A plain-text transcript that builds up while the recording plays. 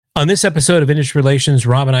On this episode of Industry Relations,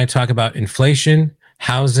 Rob and I talk about inflation,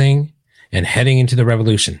 housing, and heading into the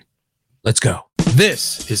revolution. Let's go.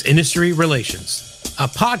 This is Industry Relations, a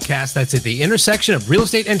podcast that's at the intersection of real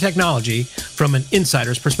estate and technology from an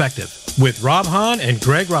insider's perspective, with Rob Hahn and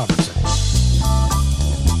Greg Robertson.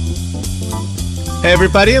 Hey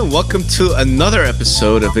everybody, and welcome to another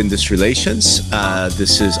episode of Industry Relations.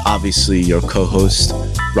 This is obviously your co-host,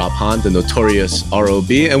 Rob Hahn, the notorious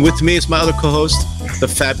ROB, and with me is my other co-host, the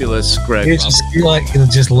fabulous Greg Robertson. You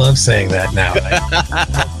just love saying that now.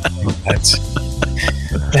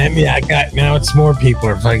 Now it's more people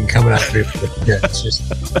are fucking coming out here. It's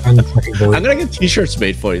just unbelievable. I'm gonna get t-shirts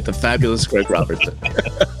made for you, the fabulous Greg Robertson.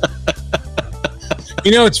 You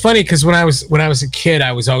know, it's funny because when I was a kid,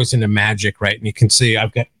 I was always into magic, right? And you can see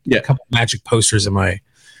I've got a couple magic posters in my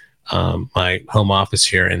my home office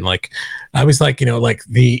here, and I was like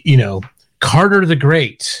the Carter the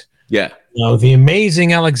Great, the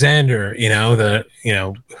Amazing Alexander,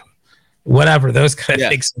 whatever, those kind of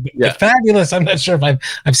things. The Fabulous. I'm not sure if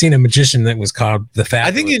I've seen a magician that was called the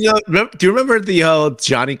Fabulous. I think do you remember the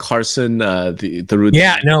Johnny Carson the routine?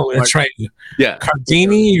 Yeah, no, that's right. Yeah,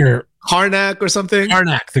 Cardini or Karnak or something.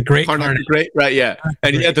 Karnak the Great. Karnak the Great, right? Yeah,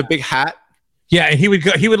 and he had the big hat. Yeah, and he would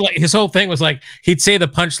his whole thing was like he'd say the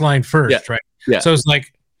punchline first, right? Yeah. So it's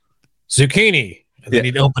like zucchini, and then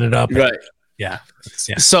he'd open it up. Right. Yeah.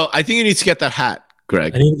 So I think you need to get that hat,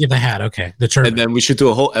 Greg. I need to get the hat. Okay. The turban. And then we should do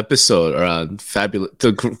a whole episode around fabulous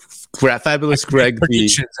Greg.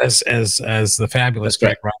 As the fabulous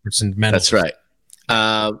Greg Robertson. That's right.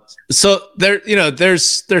 So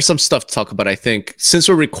there's some stuff to talk about. I think since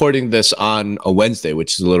we're recording this on a Wednesday,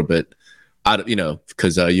 which is a little bit out of,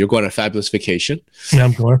 because you're going on a fabulous vacation. Yeah,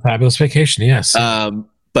 I'm going on a fabulous vacation. Yes.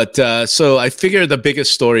 But so I figure the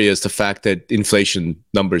biggest story is the fact that inflation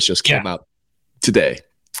numbers just came out today,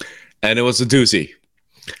 and it was a doozy.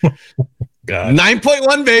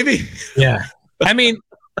 9.1, baby. Yeah. I mean,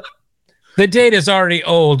 the data is already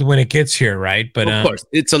old when it gets here, right? But of course,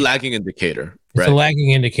 it's a lagging indicator. It's a lagging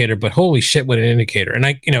indicator, but holy shit, what an indicator!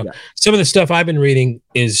 And some of the stuff I've been reading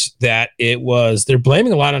is that they're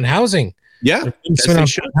blaming a lot on housing. Yeah, on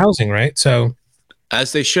housing, right? So,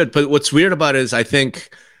 as they should. But what's weird about it is I think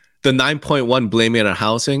the 9.1 blaming on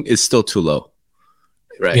housing is still too low,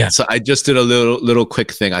 right? Yeah. So I just did a little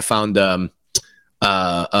quick thing. I found a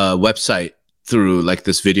website through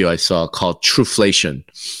this video I saw called Trueflation,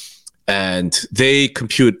 and they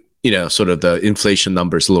compute sort of the inflation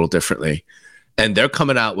numbers a little differently. And they're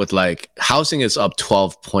coming out with housing is up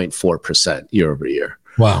 12.4% year over year.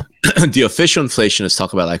 Wow. The official inflation is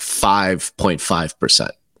talking about 5.5%,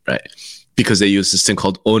 right? Because they use this thing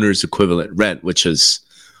called owner's equivalent rent, which is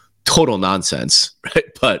total nonsense, right?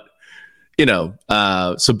 But,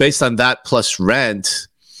 so based on that plus rent,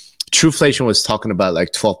 Trueflation was talking about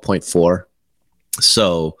 12.4.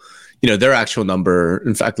 So, their actual number,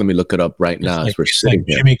 in fact, let me look it up right now as we're sitting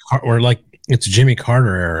here. It's Jimmy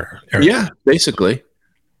Carter era. Yeah, basically.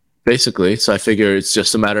 So I figure it's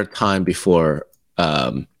just a matter of time before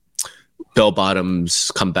bell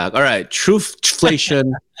bottoms come back. All right,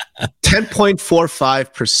 Trueflation,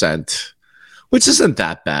 10.45%, which isn't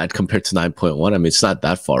that bad compared to 9.1. I mean, it's not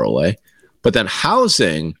that far away. But then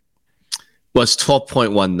housing was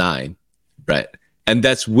 12.19, right? And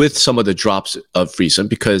that's with some of the drops of recent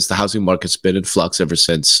because the housing market's been in flux ever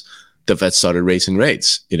since the Fed started raising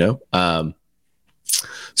rates,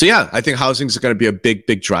 So yeah, I think housing is going to be a big,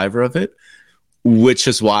 big driver of it, which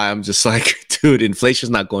is why I'm just dude, inflation's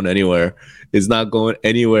not going anywhere. It's not going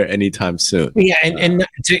anywhere anytime soon. Yeah, and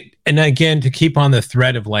again, to keep on the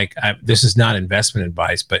thread of this is not investment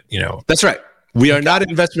advice, but that's right. We are not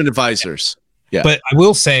investment advisors. Yeah, but I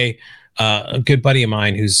will say, a good buddy of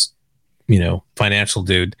mine who's financial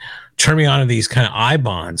dude turned me on to these kind of I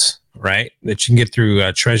bonds, right? That you can get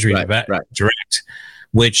through Treasury Direct,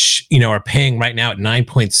 which are paying right now at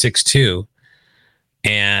 9.62,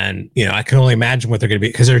 and I can only imagine what they're going to be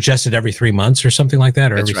because they're adjusted every 3 months or something like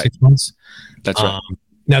that, or every 6 months. That's right.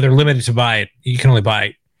 Now they're limited to buy it. You can only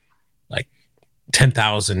buy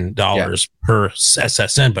 $10,000 per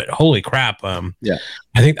SSN, but holy crap! I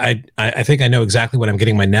think I know exactly what I'm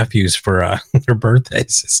getting my nephews for their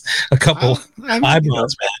birthdays. It's a couple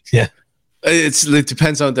eyeballs, man. Yeah, it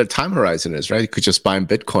depends on their time horizon is, right? You could just buy them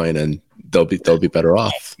Bitcoin and they'll be better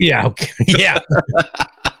off. Yeah, okay. Yeah.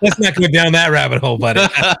 Let's not go down that rabbit hole, buddy.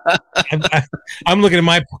 I'm looking at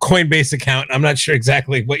my Coinbase account. I'm not sure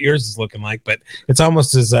exactly what yours is looking like, but it's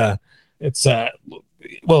almost as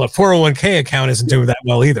well, a 401k account isn't doing that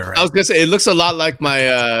well either. Right? I was gonna say it looks a lot like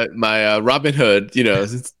my my Robinhood.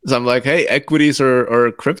 So I'm like, hey, equities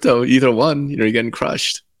or crypto, either one, you're getting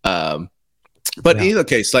crushed. But in either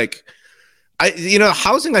case, like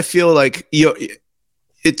housing, I feel like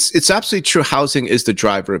it's absolutely true. Housing is the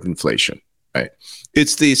driver of inflation, right?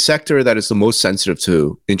 It's the sector that is the most sensitive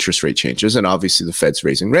to interest rate changes, and obviously the Fed's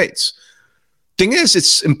raising rates. Thing is,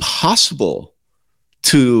 it's impossible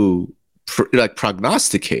to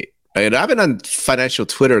prognosticate. And I've been on financial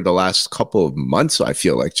Twitter the last couple of months, so I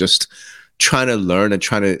feel like just trying to learn and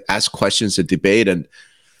trying to ask questions and debate. And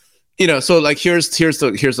so like here's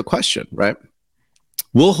the question, right?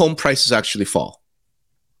 Will home prices actually fall?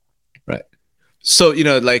 Right. So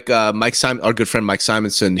Mike Simon, our good friend Mike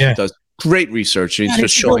Simonson, he does great research, and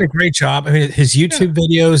he's doing a great job. I mean, his YouTube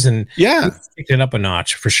videos and he's taking it up a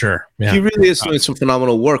notch for sure. Yeah. He really is doing some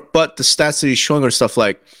phenomenal work. But the stats that he's showing are stuff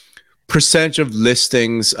like percentage of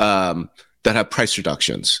listings that have price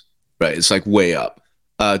reductions, right? It's like way up.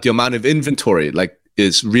 The amount of inventory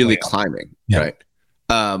is really climbing, right?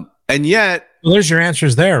 And yet, well, there's your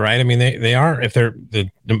answers there, right? I mean, they are, if they're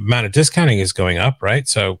the amount of discounting is going up, right?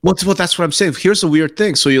 So well, that's what I'm saying. Here's a weird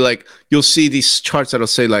thing. So you'll see these charts that'll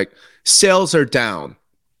say like sales are down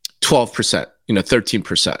 12%,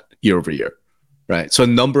 13% year over year, right? So a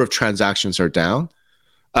number of transactions are down.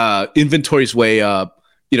 Inventory's way up.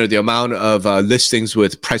 The amount of listings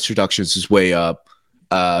with price reductions is way up.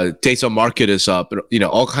 Days on market is up,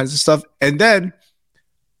 all kinds of stuff. And then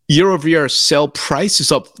year over year, sale price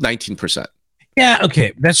is up 19%. Yeah,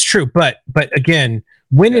 okay, that's true. But again,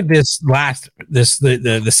 when did this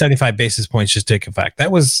the 75 basis points just take effect? That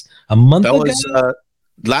was a month ago? That was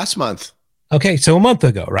last month. Okay, so a month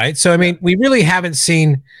ago, right? So I mean, we really haven't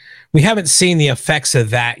seen the effects of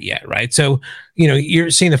that yet, right? So, you're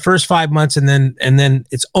seeing the first 5 months and then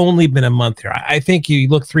it's only been a month here. I think you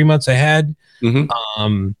look 3 months ahead, you're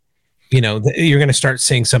going to start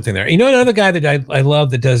seeing something there. Another guy that I love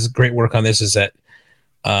that does great work on this is that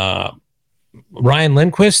Ryan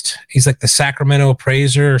Lindquist. He's like the Sacramento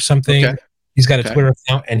appraiser or something. Okay. He's got a Twitter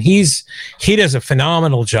account, and he does a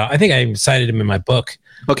phenomenal job. I think I even cited him in my book.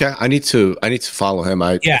 Okay, I need to follow him.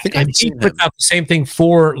 I think and he puts out the same thing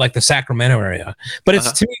for like the Sacramento area, but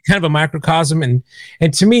it's to me kind of a microcosm, and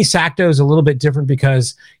to me, Sacto is a little bit different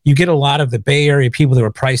because you get a lot of the Bay Area people that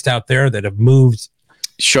were priced out there that have moved,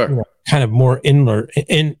 kind of more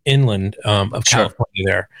inland of California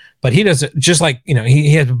there. But he does it just like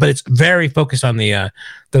he has, but it's very focused on the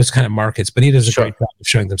those kind of markets. But he does a great job of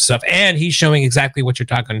showing them stuff, and he's showing exactly what you're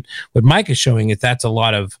talking. What Mike is showing is that's a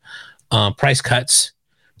lot of price cuts.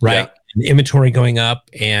 Right. Yeah. And inventory going up.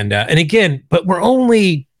 And again, but we're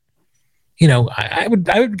only,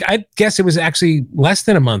 I guess it was actually less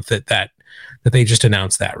than a month that they just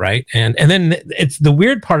announced that. Right. And then it's the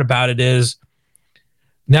weird part about it is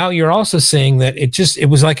now you're also saying that it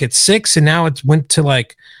was like at 6 and now it went to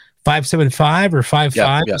like 5.75 or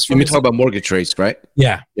 5.5. Yes. When we talk about mortgage rates, right?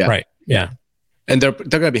 Yeah. Right. Yeah. And they're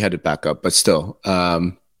going to be headed back up, but still.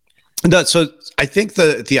 So I think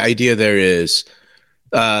the idea there is,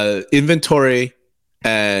 inventory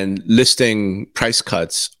and listing price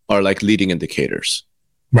cuts are like leading indicators.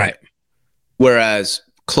 Right. Whereas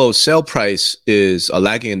closed sale price is a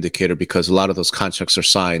lagging indicator because a lot of those contracts are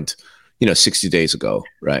signed, 60 days ago.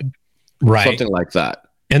 Right. Right. Something like that.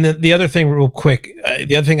 And then the other thing real quick,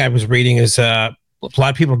 the other thing I was reading is a lot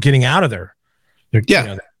of people are getting out of there.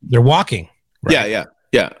 They're walking. Right?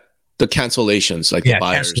 Yeah. The cancellations, like the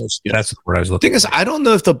buyers. That's what I was looking. Thing is, I don't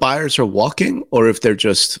know if the buyers are walking or if they're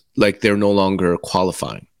just like they're no longer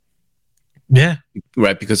qualifying. Yeah,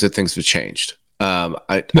 right. Because the things have changed.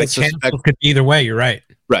 I suspect could be either way. You're right.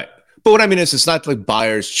 Right, but what I mean is, it's not like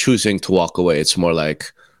buyers choosing to walk away. It's more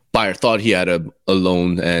like buyer thought he had a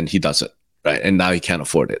loan and he doesn't, right, and now he can't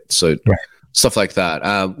afford it. So stuff like that.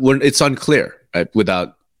 It's unclear, right,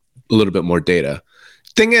 without a little bit more data.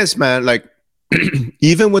 Thing is, man, like.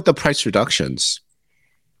 Even with the price reductions,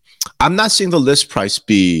 I'm not seeing the list price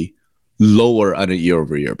be lower on a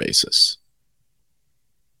year-over-year basis.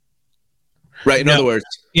 Right. In other words,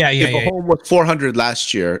 if a home was 400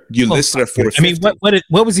 last year, you listed at 450. I mean,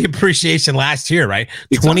 what was the appreciation last year? Right,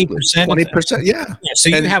 20%. 20%. Yeah. So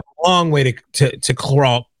you have a long way to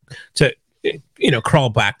crawl crawl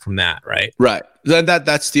back from that. Right. Right. Then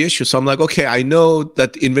that's the issue. So I'm like, okay, I know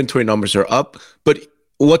that the inventory numbers are up, but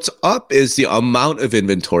what's up is the amount of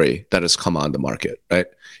inventory that has come on the market, right?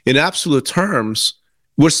 In absolute terms,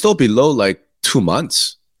 we're still below like 2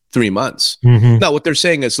 months, 3 months. Mm-hmm. Now, what they're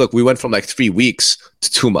saying is, look, we went from like 3 weeks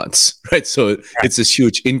to 2 months, right? So it's this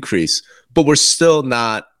huge increase, but we're still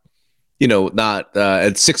not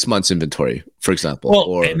at 6 months inventory, for example.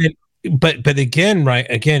 Well, but again, right?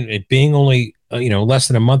 Again, it being only less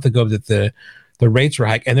than a month ago that the rates were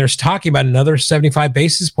hiked, and there's talking about another 75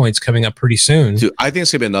 basis points coming up pretty soon. Dude, I think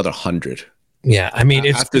it's gonna be another 100. Yeah, I mean,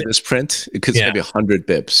 it's after this print, it's going to be 100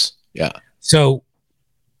 bips. Yeah. So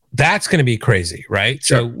that's going to be crazy, right?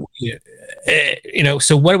 Sure. So,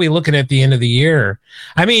 so what are we looking at the end of the year?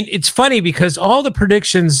 I mean, it's funny because all the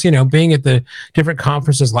predictions, being at the different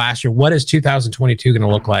conferences last year, what is 2022 going to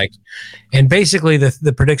look like? And basically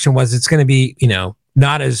the prediction was it's going to be,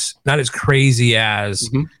 not as crazy as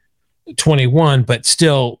 21, but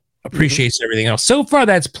still appreciates everything else. So far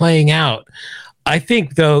that's playing out. I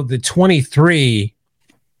think though the 23,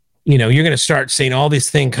 you're going to start seeing all these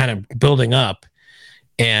things kind of building up.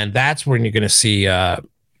 And that's when you're going to see a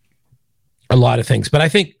lot of things. But I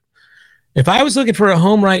think if I was looking for a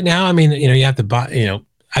home right now, I mean, you have to buy,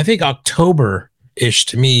 I think October-ish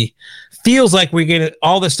to me feels like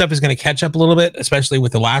all this stuff is going to catch up a little bit, especially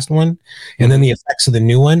with the last one. And then the effects of the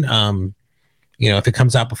new one, if it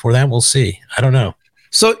comes out before that, we'll see. I don't know.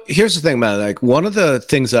 So here's the thing, man. Like one of the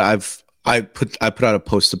things that I put out a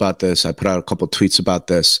post about this. I put out a couple of tweets about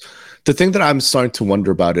this. The thing that I'm starting to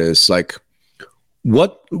wonder about is like,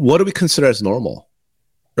 what do we consider as normal,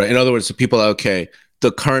 right? In other words, the people are, okay,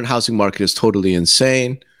 the current housing market is totally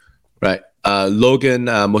insane, right? Logan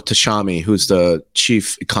Mohtashami, who's the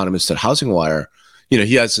chief economist at Housing Wire,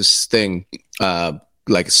 he has this thing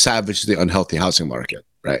like savagely unhealthy housing market,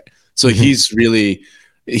 right? So he's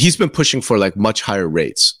been pushing for like much higher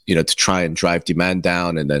rates, to try and drive demand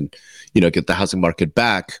down and then, get the housing market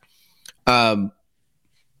back.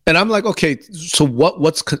 And I'm like, okay, so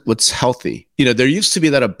what's healthy? There used to be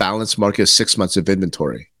that a balanced market is 6 months of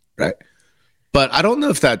inventory, right? But I don't know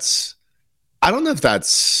if that's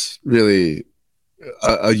really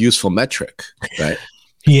a useful metric, right?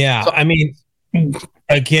 Yeah, so, I mean,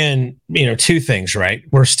 again, two things, right?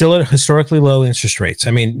 We're still at historically low interest rates.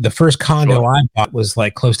 I mean, the first condo I bought was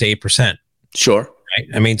like close to 8%. Sure. Right.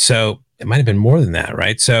 I mean, so it might have been more than that,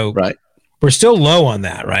 right? So we're still low on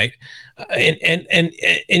that, right? And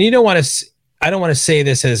you don't want to. I don't want to say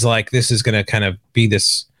this as like this is going to kind of be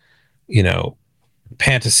this,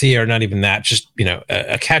 panacea or not even that, just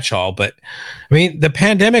a catch-all. But I mean, the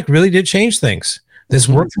pandemic really did change things. This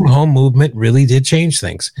work from home movement really did change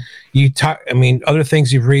things. Other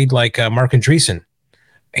things you've read like Mark Andreessen,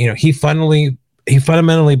 he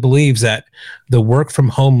fundamentally believes that the work from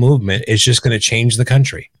home movement is just going to change the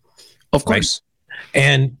country. Of course.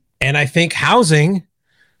 Right? And I think housing,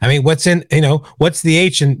 what's the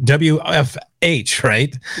H in WFH,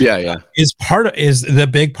 right? Yeah. Is the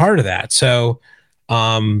big part of that. So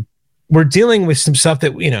we're dealing with some stuff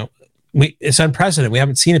that, it's unprecedented. We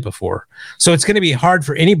haven't seen it before. So it's going to be hard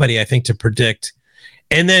for anybody, I think, to predict.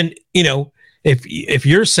 And then, if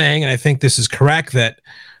you're saying, and I think this is correct, that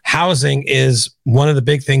housing is one of the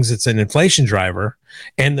big things that's an inflation driver,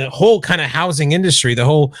 and the whole kind of housing industry, the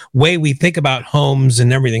whole way we think about homes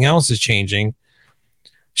and everything else is changing.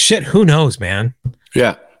 Shit, who knows, man?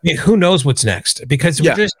 Yeah. Who knows what's next? Because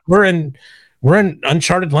we're in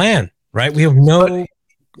uncharted land, right? We have no,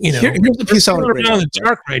 here's the piece I want to bring up. In the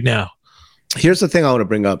dark right now. Here's the thing I want to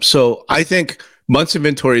bring up. So I think months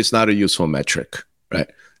inventory is not a useful metric, right?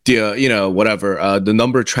 The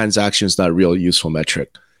number of transactions is not a real useful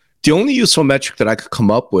metric. The only useful metric that I could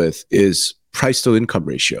come up with is price to income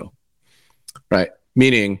ratio, right?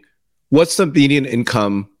 Meaning, what's the median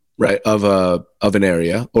income, right, of an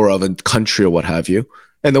area or of a country or what have you,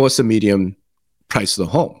 and then what's the median price of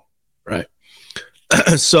the home, right?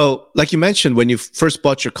 So, like you mentioned, when you first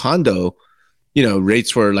bought your condo,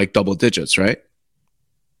 rates were like double digits, right?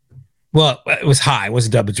 Well, it was high. It was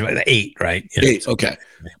double digit, 8, right? 8. Okay.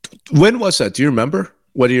 When was that? Do you remember?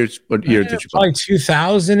 What year did you buy? Probably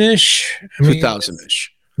 2000-ish.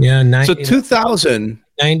 2000-ish. Yeah. So 2000.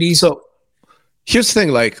 90s. So here's the thing,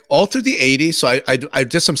 like all through the 80s. So I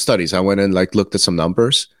did some studies. I went and like looked at some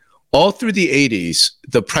numbers. All through the 80s,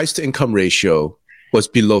 the price to income ratio was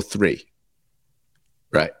below 3.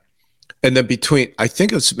 Right. And then I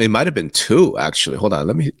think it might have been 2 actually. Hold on.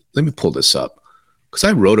 Let me pull this up. Because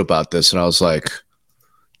I wrote about this and I was like,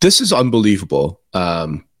 this is unbelievable.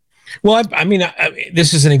 Well,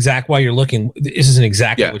 this isn't exact why you're looking. This isn't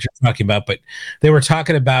exactly what you're talking about, but they were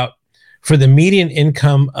talking about for the median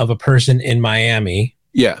income of a person in Miami.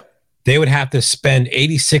 Yeah. They would have to spend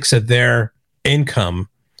 86 of their income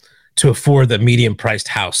to afford the medium priced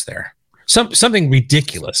house there. Something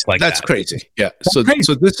ridiculous like That's that. crazy. Yeah. So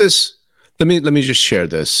this is, let me just share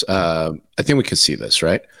this. I think we can see this,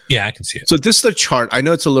 right? Yeah, I can see it. So this is the chart. I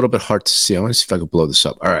know it's a little bit hard to see. I want to see if I can blow this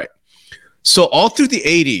up. All right. So all through the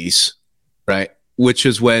 80s, right, which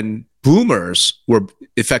is when boomers were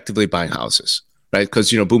effectively buying houses, right?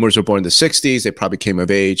 Because, boomers were born in the 60s. They probably came of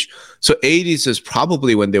age. So 80s is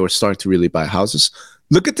probably when they were starting to really buy houses.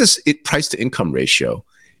 Look at this price to income ratio.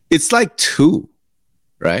 it's like 2,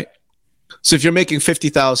 right? So if you're making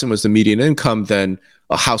 50,000 was the median income, then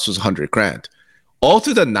a house was 100 grand. All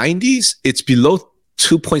through the 90s, it's below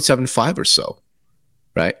 2.75 or so,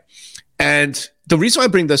 right? And the reason I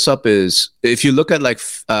bring this up is if you look at like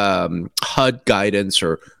HUD guidance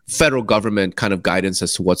or federal government kind of guidance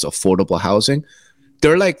as to what's affordable housing,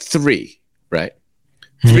 they're like 3, right?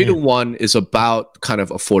 3 to 1 is about kind of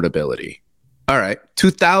affordability. All right,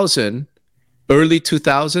 2000, early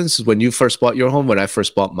 2000s is when you first bought your home, when I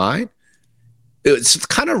first bought mine. It's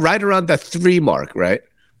kind of right around that 3 mark, right?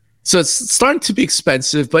 So it's starting to be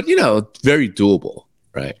expensive, but, you know, very doable,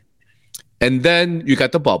 right? And then you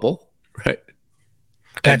got the bubble, right?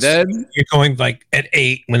 And then you're going like at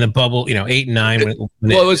 8 when the bubble, you know, 8 and 9. It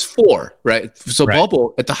was 4, right? So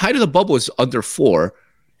bubble, at the height of the bubble was under 4.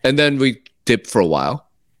 And then we dipped for a while.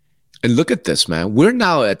 And look at this, man. We're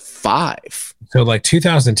now at 5. So like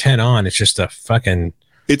 2010 on, it's just a fucking...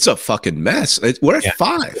 It's a fucking mess. We're at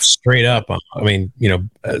 5. Straight up. I mean, you know,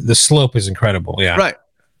 the slope is incredible. Yeah. Right.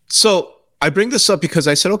 So I bring this up because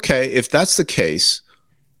I said, okay, if that's the case,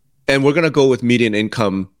 and we're going to go with median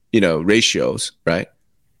income, you know, ratios, right?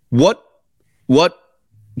 What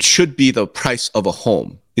should be the price of a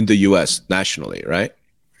home in the US nationally, right?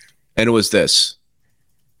 And it was this.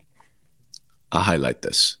 I'll highlight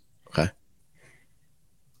this, okay?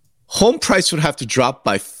 Home price would have to drop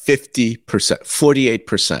by 50%,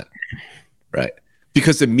 48%, right?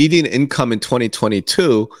 Because the median income in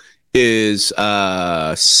 2022 is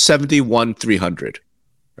 71,300,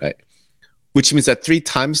 right? Which means that 3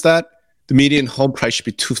 times that, the median home price should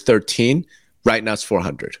be 213. Right now it's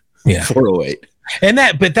 400. Yeah. 408. And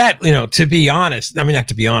that, you know, to be honest, I mean, not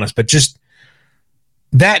to be honest, but just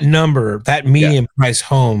that number, that median price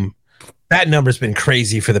home, that number's been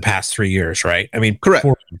crazy for the past 3 years, right? I mean, correct.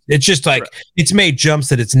 It's just like, it's made jumps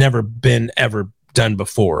that it's never been ever done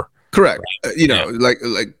before. Correct. Right? You know,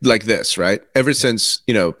 like this, right? Ever since,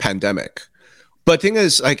 you know, pandemic. But the thing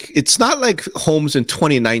is, like, it's not like homes in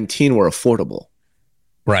 2019 were affordable.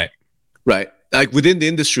 Right. Right. Like within the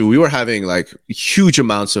industry, we were having like huge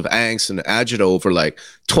amounts of angst and agita over like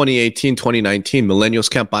 2018, 2019. Millennials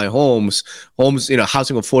can't buy homes. Homes, you know,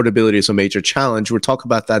 housing affordability is a major challenge. We're talking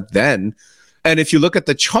about that then. And if you look at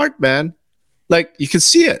the chart, man, like you can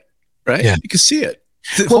see it, right? Yeah. You can see it.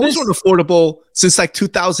 Homes weren't affordable since like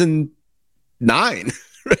 2009,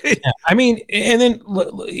 right? Yeah. I mean, and then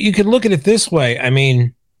you could look at it this way. I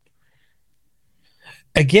mean,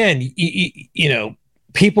 again, you know,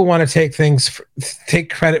 people want to take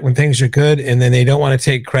credit when things are good, and then they don't want to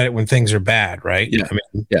take credit when things are bad, right? Yeah. I mean,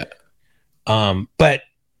 yeah. But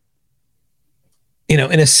you know,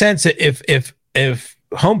 in a sense, if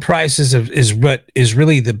home prices is what is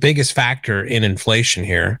really the biggest factor in inflation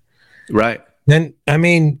here, right? Then I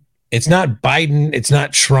mean, it's not Biden, it's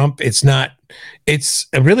not Trump, it's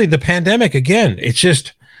really the pandemic again. It's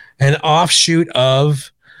just an offshoot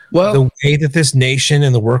of the way that this nation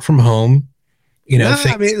and the work from home. You know,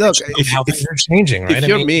 I mean, look, how things are changing, right?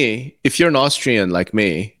 If you're an Austrian like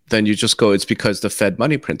me, then you just go, it's because the Fed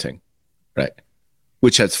money printing, right?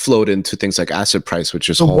 Which has flowed into things like asset price, which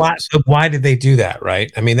is homes. Why did they do that,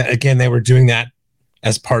 right? I mean, again, they were doing that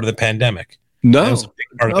as part of the pandemic. That's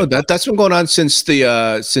been going on since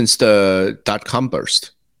the .com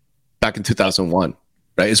burst back in 2001.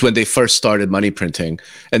 Right, is when they first started money printing,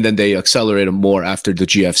 and then they accelerated more after the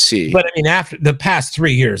GFC. But I mean, after the past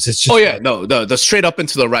 3 years, it's just the straight up and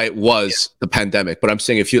to the right was the pandemic. But I'm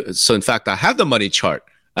saying in fact, I have the money chart.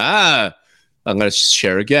 I'm gonna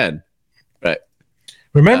share again, right?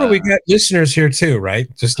 Remember, we got listeners here too, right?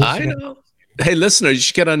 Just I know. Hey, listener, you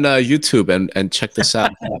should get on YouTube and check this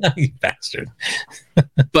out. You bastard.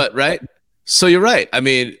 But right, so you're right. I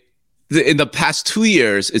mean. In the past 2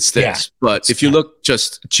 years, it's this. Yeah, but if you look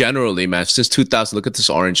just generally, man, since 2000, look at this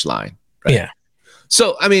orange line. Right? Yeah.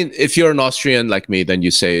 So, I mean, if you're an Austrian like me, then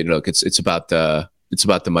you say, look, it's about the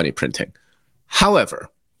money printing. However,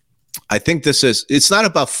 I think it's not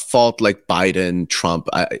about fault like Biden, Trump.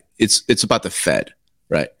 It's about the Fed,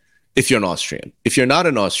 right? If you're an Austrian. If you're not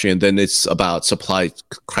an Austrian, then it's about supply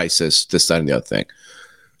crisis, this, that, and the other thing.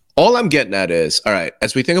 All I'm getting at is, all right,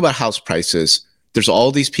 as we think about house prices, there's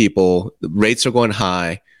all these people, the rates are going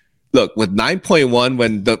high. Look, with 9.1,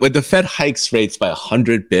 when the Fed hikes rates by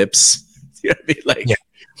 100 bips, you know what I mean?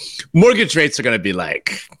 Mortgage rates are going to be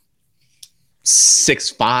like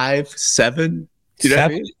 6.5, 7. You know what I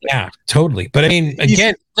mean? Yeah, totally. But I mean,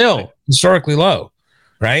 again, still historically low,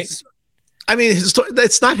 right? I mean,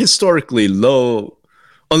 it's not historically low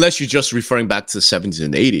unless you're just referring back to the 70s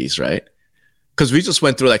and 80s, right? Because we just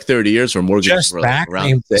went through like 30 years where mortgages were like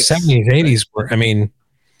around 6. 70s, 80s were, I mean,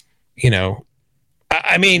 you know,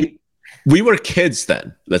 I mean, we were kids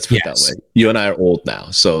then. Let's put it that way. You and I are old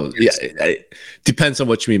now, so it depends on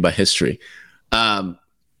what you mean by history.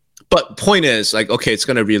 But point is, like, okay, it's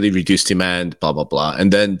going to really reduce demand, blah blah blah,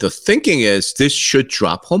 and then the thinking is this should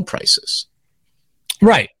drop home prices,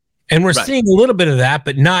 right? And we're seeing a little bit of that,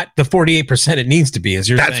 but not the 48% it needs to be. As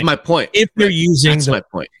you're saying, that's my point. If you're using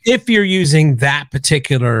if you're using that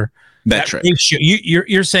particular metric, ratio,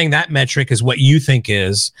 you're saying that metric is what you think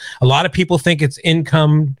is. A lot of people think it's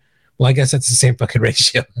income. Well, I guess that's the same fucking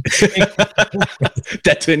ratio.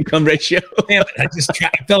 Debt to income ratio. Damn it,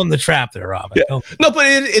 I fell in the trap there, Rob. Yeah. No, but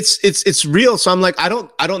it's real. So I'm like, I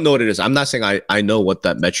don't know what it is. I'm not saying I know what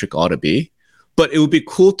that metric ought to be, but it would be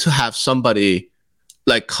cool to have somebody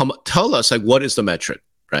like come tell us like what is the metric,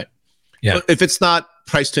 right? Yeah. If it's not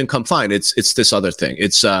price to income, fine. It's this other thing.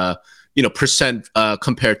 It's percent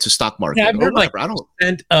compared to stock market. Yeah, I've heard like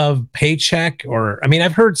percent of paycheck, or I mean,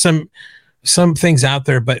 I've heard some things out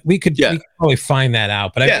there, but we could probably find that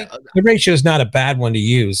out. But I think the ratio is not a bad one to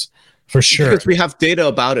use for sure. Because we have data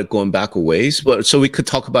about it going back a ways, but so we could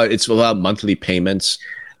talk about it's about monthly payments.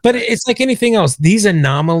 But it's like anything else. These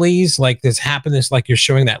anomalies like this happen, like you're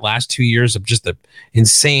showing that last 2 years of just the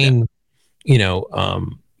insane,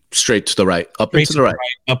 straight to the right, up into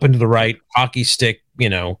the right, hockey stick,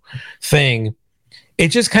 thing. It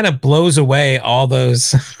just kind of blows away all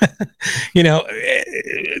those,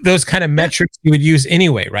 those kind of metrics you would use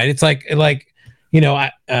anyway, right? It's like, and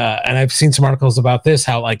I've seen some articles about this,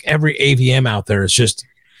 how like every AVM out there is just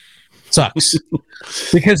sucks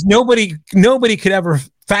because nobody could ever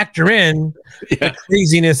factor in the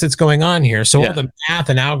craziness that's going on here. So all the math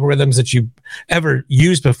and algorithms that you ever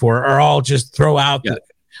used before are all just throw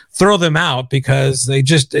them out because they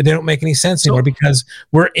don't make any sense anymore because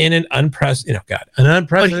we're in an unprecedented.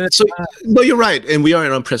 No, you're right, and we are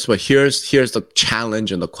in unprecedented. Here's the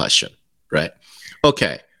challenge and the question, right?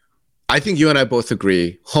 Okay, I think you and I both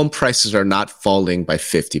agree home prices are not falling by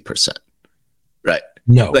 50%, right?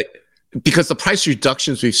 No, because the price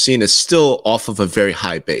reductions we've seen is still off of a very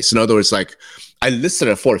high base. In other words, like I listed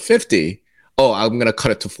at 450. Oh, I'm gonna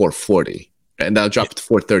cut it to 440. And that'll drop it to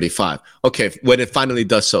 435. Okay, when it finally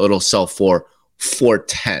does so, it'll sell for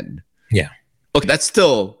 410. Yeah. Okay, that's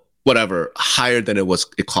still whatever higher than it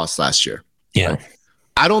cost last year. Yeah. Right?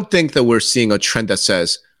 I don't think that we're seeing a trend that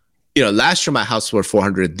says, last year my house was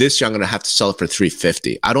 400. This year I'm going to have to sell it for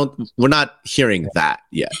 350. We're not hearing that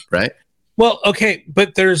yet, right? Well, okay,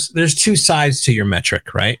 but there's two sides to your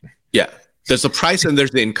metric, right? Yeah. There's the price and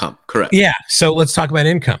there's the income. Correct. Yeah. So let's talk about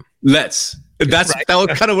income. That was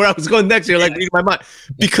kind of where I was going next. You're like reading my mind.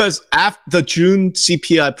 Because after the June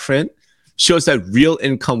CPI print shows that real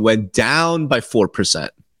income went down by 4%.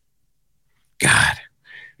 God.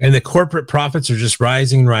 And the corporate profits are just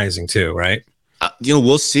rising too, right?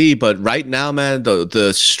 We'll see. But right now, man,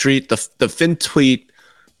 the street, the FinTwit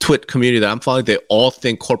community that I'm following, they all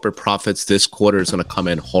think corporate profits this quarter is going to come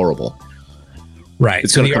in horrible. Right.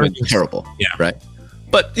 It's going to come in terrible. Yeah. Right.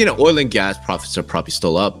 But oil and gas profits are probably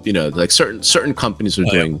still up. Like certain companies are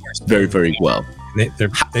doing very, very well.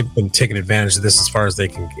 They've been taking advantage of this as far as they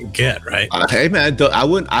can get, right? Hey man, I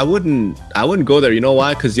wouldn't go there. You know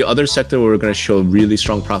why? Because the other sector where we're going to show really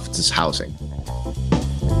strong profits is housing.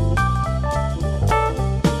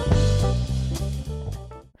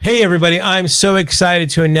 Hey everybody, I'm so excited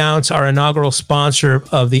to announce our inaugural sponsor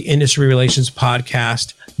of the Industry Relations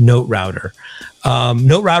podcast, Note Router.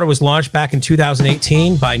 Note Router was launched back in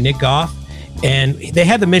 2018 by Nick Goff, and they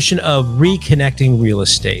had the mission of reconnecting real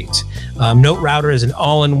estate. Note Router is an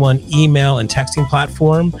all-in-one email and texting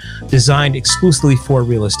platform designed exclusively for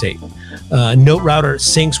real estate. Note Router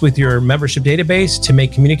syncs with your membership database to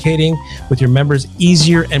make communicating with your members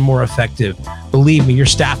easier and more effective. Believe me, your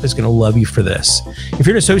staff is going to love you for this. If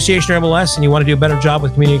you're an association or MLS and you want to do a better job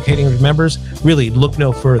with communicating with members, really look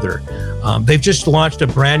no further. They've just launched a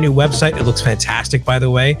brand new website. It looks fantastic, by the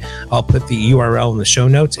way. I'll put the URL in the show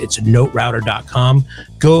notes. It's noterouter.com.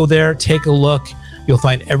 Go there, take a look. You'll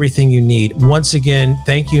find everything you need. Once again,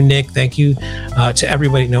 thank you, Nick. Thank you to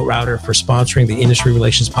everybody at Note Router for sponsoring the Industry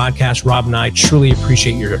Relations podcast. Rob and I truly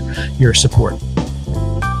appreciate your support.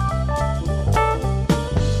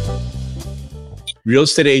 Real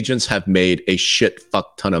estate agents have made a shit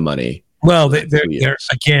fuck ton of money. Well, their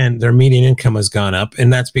median income has gone up,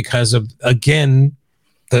 and that's because of, again,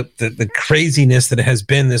 the craziness that has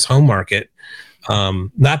been this home market.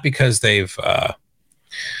 Not because they've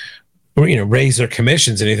raised their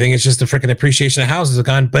commissions or anything. It's just the freaking appreciation of houses have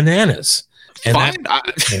gone bananas. And fine.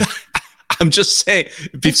 I'm just saying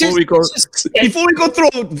before we go throw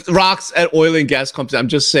rocks at oil and gas companies. I'm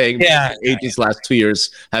just saying, these last 2 years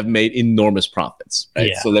have made enormous profits, right?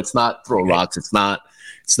 Yeah. So let's not throw rocks. It's not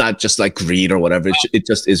just like greed or whatever. It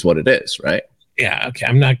just is what it is, right? Yeah. Okay.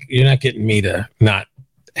 You're not getting me to not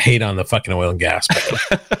hate on the fucking oil and gas.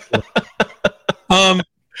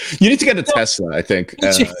 You need to get a Tesla, I think.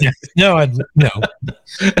 No. And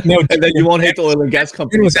then you won't hate the oil and gas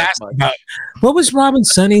company. Was asked about what was Rob and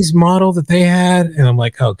Sonny's model that they had, and I'm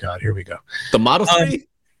like, oh god, here we go. The Model 3.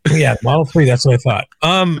 Yeah, Model 3. That's what I thought.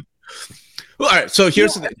 Well, all right. So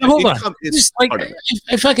here's the thing. Hold on. Just, like,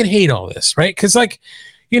 I fucking hate all this, right? Because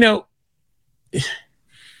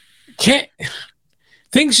can't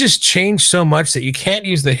things just change so much that you can't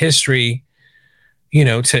use the history,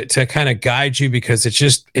 to kind of guide you, because it's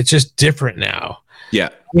just different now. Yeah.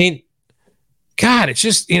 I mean, God, it's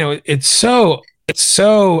just, it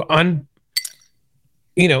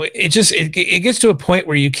gets to a point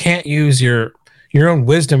where you can't use your own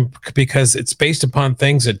wisdom because it's based upon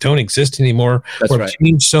things that don't exist anymore. That's right.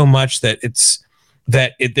 Changed so much that it's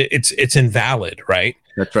invalid, right?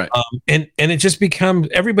 That's right. And it just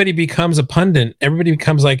everybody becomes a pundit. Everybody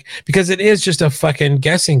becomes like, because it is just a fucking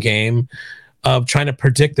guessing game of trying to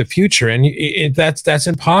predict the future, and that's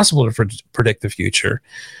impossible to predict the future.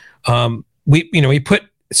 We put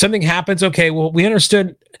something happens. Okay, well, I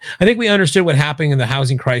think we understood what happened in the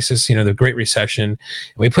housing crisis, the Great Recession, and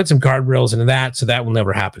we put some guardrails into that, so that will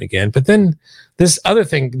never happen again. But then this other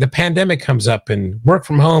thing, the pandemic comes up, and work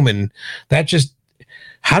from home, and that just,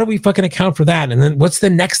 how do we fucking account for that? And then what's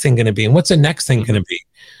the next thing going to be? And what's the next thing going to be?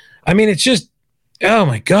 I mean, it's just, oh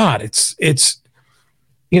my God, it's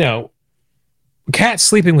cats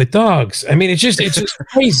sleeping with dogs. I mean, it's just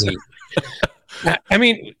crazy. I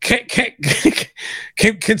mean,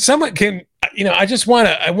 can someone,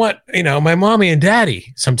 I want my mommy and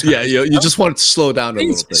daddy sometimes. Yeah, you just want it to slow down a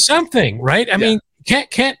little bit. Something, right? I mean,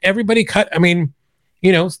 can't everybody cut? I mean,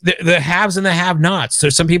 the haves and the have-nots.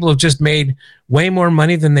 There's some people who've just made way more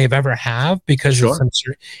money than they've ever have because of some,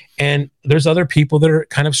 and there's other people that are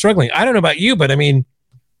kind of struggling. I don't know about you, but I mean,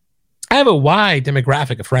 I have a wide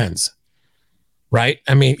demographic of friends. Right?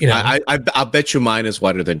 I mean, I'll bet you mine is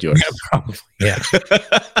wider than yours. Yeah, probably. Yeah.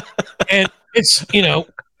 And it's,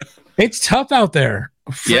 it's tough out there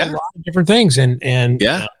for a lot of different things. And and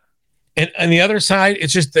the other side,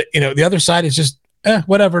 it's just that, the other side is just,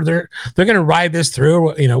 whatever. They're going to ride this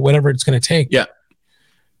through, whatever it's going to take. Yeah.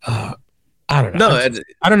 I don't know. No,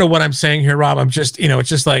 I don't know what I'm saying here, Rob. I'm just, it's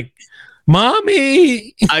just like,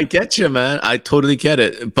 mommy. I get you, man. I totally get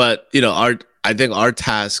it. But, I think our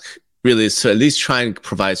task really is to at least try and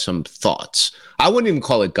provide some thoughts. I wouldn't even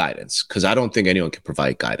call it guidance, because I don't think anyone can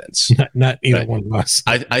provide guidance. Not either one of us.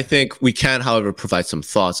 I think we can, however, provide some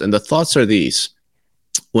thoughts. And the thoughts are these.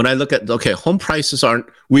 When I look at, home prices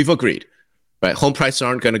we've agreed, right? Home prices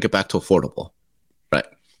aren't going to get back to affordable, right?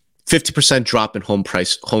 50% drop in home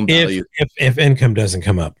value. If income doesn't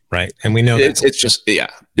come up, right? And we know it's just,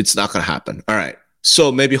 it's not going to happen. All right.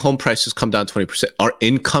 So maybe home prices come down 20%. Are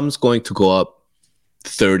incomes going to go up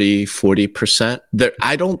 30, 40%? There,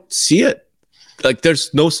 I don't see it. Like,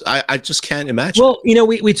 there's no, I just can't imagine. Well,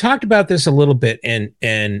 we talked about this a little bit, and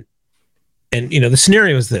the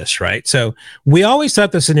scenario is this, right? So we always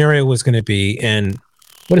thought the scenario was going to be, and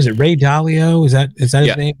what is it, Ray Dalio? Is that his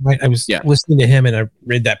name? Right? I was listening to him, and I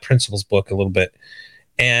read that Principles book a little bit,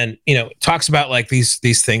 and it talks about like these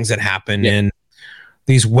things that happen and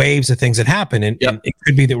these waves of things that happen, and it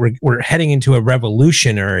could be that we're heading into a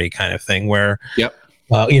revolutionary kind of thing where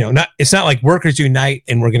it's not like workers unite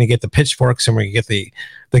and we're going to get the pitchforks and we're going to get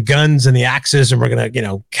the guns and the axes and we're going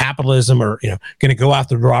to capitalism or going to go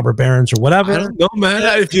after the robber barons or whatever. I don't know, man.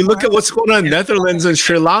 If you look at what's going on in Netherlands and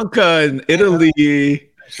Sri Lanka and Italy.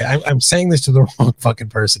 Okay, I'm saying this to the wrong fucking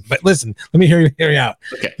person, but listen, let me hear you out.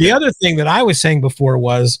 Okay. The other thing that I was saying before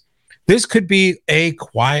was this could be a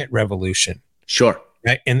quiet revolution. Sure.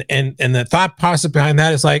 Right. And the thought process behind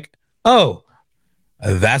that is like, oh,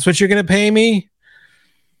 that's what you're going to pay me?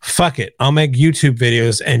 Fuck it. I'll make YouTube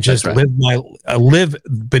videos and just live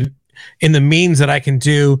in the means that I can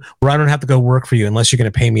do where I don't have to go work for you unless you're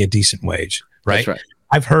going to pay me a decent wage. Right. That's right.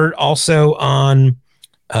 I've heard also on,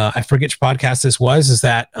 I forget which podcast this was, is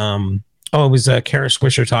that, it was Kara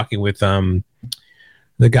Swisher talking with the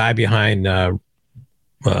guy behind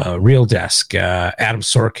Real Desk, Adam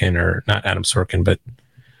Sorkin, or not Adam Sorkin, but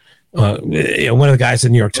one of the guys at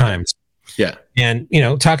the New York Times. Yeah. And,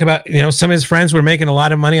 talk about, some of his friends were making a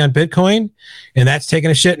lot of money on Bitcoin and that's taking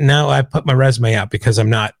a shit. And now I put my resume out because I'm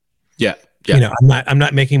not, I'm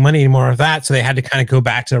not making money anymore of that. So they had to kind of go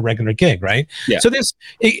back to a regular gig. Right. Yeah. So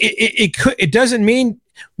it doesn't mean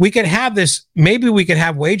we could have this. Maybe we could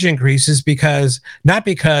have wage increases not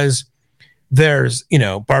because there's,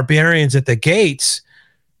 barbarians at the gates,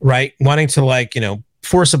 right, wanting to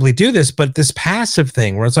forcibly do this, but this passive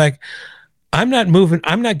thing where it's like, I'm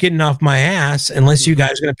not getting off my ass unless you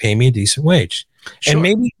guys are going to pay me a decent wage. Sure.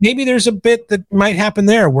 And maybe there's a bit that might happen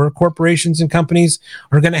there where corporations and companies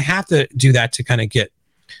are going to have to do that to kind of get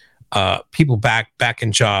people back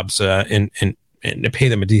in jobs and to pay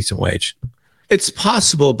them a decent wage. It's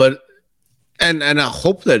possible, but and I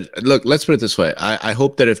hope that, look, let's put it this way. I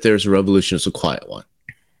hope that if there's a revolution, it's a quiet one,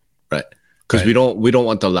 right? Because we don't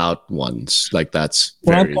want the loud ones. Like that's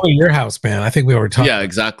I'm going to your house, man. I think we were talking. Yeah,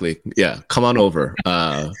 exactly. Yeah, come on over.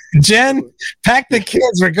 Jen, pack the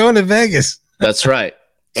kids. We're going to Vegas. That's right.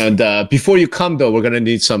 And before you come, though, we're gonna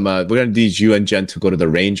need you and Jen to go to the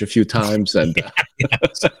range a few times. And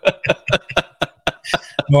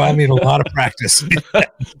well, I need a lot of practice.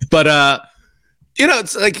 But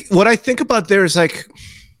it's like what I think about there is like,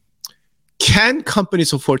 can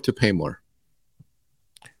companies afford to pay more?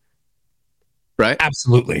 Right?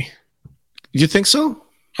 Absolutely. You think so?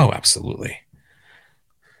 Oh, absolutely.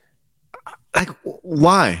 Like,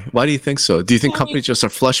 why? Why do you think so? Do you think companies just are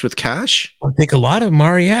flush with cash? I think a lot of them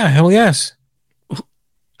are. Yeah, hell yes.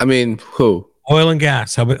 I mean, who? Oil and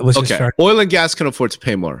gas. Let's just start. Oil and gas can afford to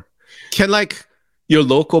pay more. Can your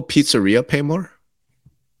local pizzeria pay more?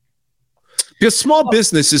 Because small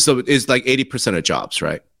business is like 80% of jobs,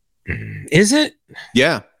 right? Is it?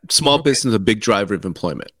 Yeah, small business is a big driver of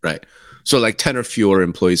employment, right? So like 10 or fewer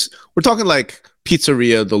employees. We're talking like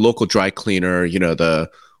pizzeria, the local dry cleaner, the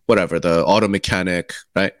auto mechanic,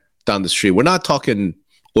 right, down the street. We're not talking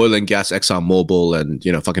oil and gas, ExxonMobil,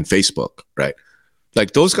 and fucking Facebook, right?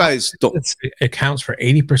 Like those guys don't. It accounts for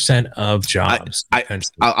 80% of jobs.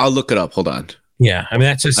 I'll look it up. Hold on. Yeah, I mean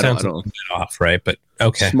that just sounds a little bit off, right? But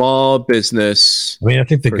okay. Small business. I mean, I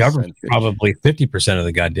think the government probably 50% of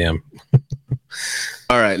the goddamn.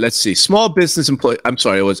 All right, let's see. Small business employee. I'm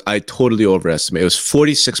sorry, I totally overestimated. It was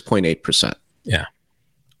 46.8%. Yeah.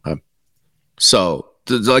 So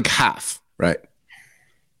like half, right?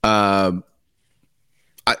 I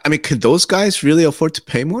mean, could those guys really afford to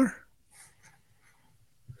pay more?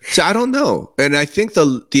 So I don't know, and I think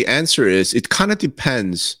the answer is it kind of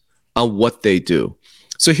depends on what they do.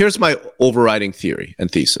 So here's my overriding theory and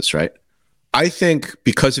thesis, right? I think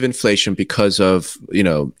because of inflation, because of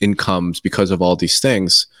incomes, because of all these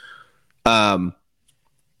things, we're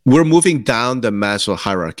moving down the Maslow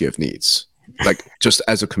hierarchy of needs, like just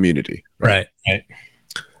as a community. Right.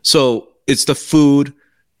 So it's the food,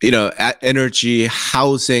 energy,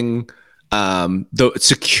 housing, the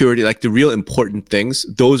security, like the real important things.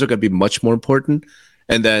 Those are going to be much more important,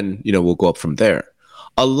 and then we'll go up from there.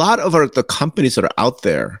 A lot of the companies that are out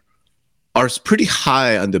there are pretty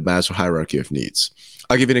high on the Maslow hierarchy of needs.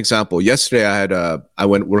 I'll give you an example. Yesterday, I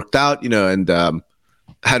worked out, and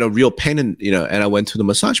had a real pain, and I went to the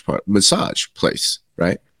massage place,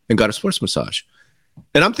 right, and got a sports massage.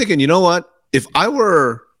 And I'm thinking, you know what? If I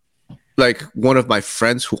were like one of my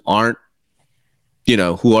friends who aren't,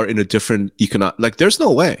 who are in a different economic, like there's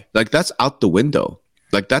no way, like that's out the window,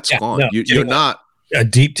 like that's gone. No, you're not. A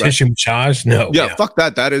deep tissue massage? No. Yeah, fuck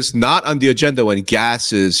that. That is not on the agenda when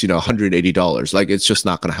gas is, $180. Like, it's just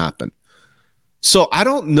not going to happen. So I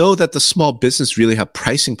don't know that the small business really have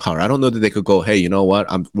pricing power. I don't know that they could go, hey, you know what?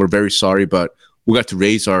 We're very sorry, but we got to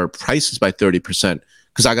raise our prices by 30%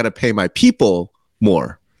 because I got to pay my people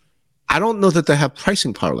more. I don't know that they have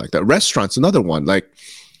pricing power like that. Restaurants, another one. Like,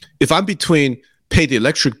 if I'm between pay the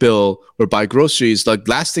electric bill or buy groceries, like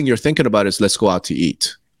last thing you're thinking about is let's go out to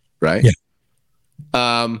eat, right? Yeah.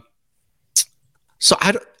 So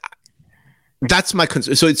that's my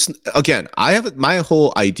concern. So it's, again, I have my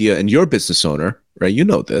whole idea, and you're a business owner, right? You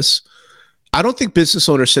know this. I don't think business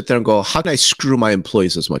owners sit there and go, how can I screw my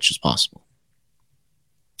employees as much as possible?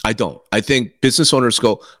 I don't. I think business owners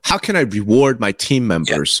go, how can I reward my team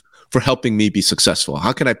members for helping me be successful?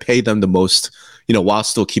 How can I pay them the most, while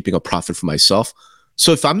still keeping a profit for myself?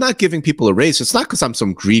 So if I'm not giving people a raise, it's not because I'm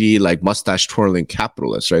some greedy, like mustache twirling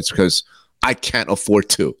capitalist, right? It's because I can't afford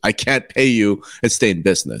to. I can't pay you and stay in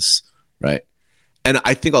business, right? And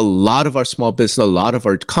I think a lot of our small business, a lot of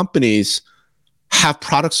our companies have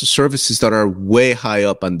products or services that are way high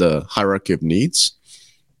up on the hierarchy of needs,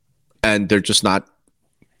 and they're just not.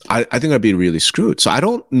 I think they're being really screwed. So I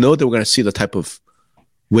don't know that we're going to see the type of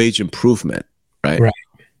wage improvement, right?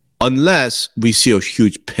 Unless we see a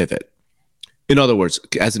huge pivot. In other words,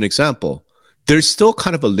 as an example, there's still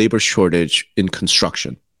kind of a labor shortage in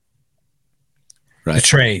construction. Right. The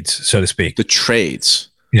trades, so to speak. The trades.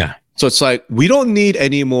 Yeah. So it's like, we don't need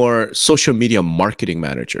any more social media marketing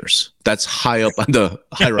managers. That's high up on the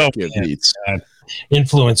hierarchy of needs.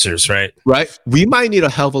 Influencers, right? Right. We might need a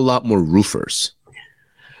hell of a lot more roofers.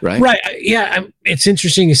 Right. Right. Yeah. It's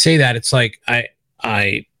interesting you say that. It's like,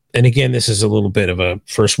 and again, this is a little bit of a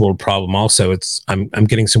first world problem. Also, I'm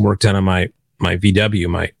getting some work done on my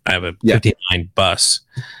VW. I have a 59 bus.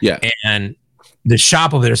 Yeah. And the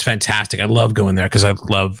shop over there is fantastic. I love going there because I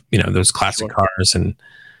love, those classic cars, and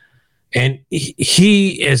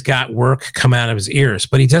he has got work come out of his ears,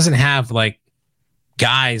 but he doesn't have like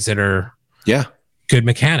guys that are good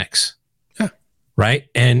mechanics. Yeah. Right.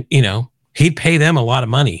 And, he'd pay them a lot of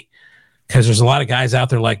money because there's a lot of guys out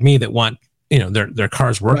there like me that want, their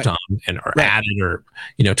cars worked on and or added or,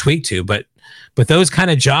 tweaked to, but those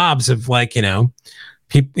kind of jobs of like,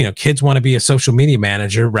 people, kids want to be a social media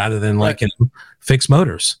manager rather than like, fix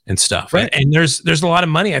motors and stuff. Right. And there's a lot of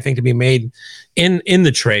money, I think, to be made in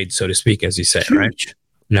the trade, so to speak, as you say, right?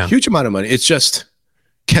 Yeah. Huge amount of money. It's just,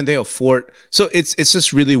 can they afford? So it's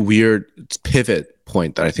this really weird pivot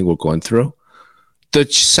point that I think we're going through. The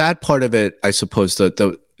sad part of it, I suppose,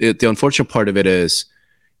 the unfortunate part of it is,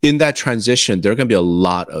 in that transition, there are going to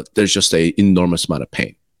be there's just an enormous amount of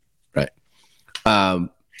pain, right?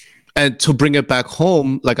 And to bring it back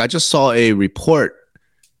home, like I just saw a report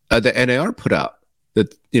the NAR put out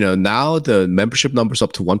that, now the membership number's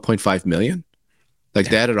up to 1.5 million. Like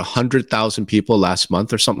they added 100,000 people last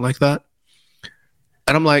month or something like that.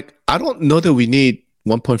 And I'm like, I don't know that we need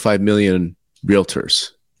 1.5 million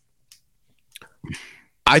realtors.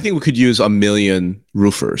 I think we could use 1 million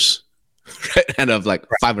roofers, right? And of like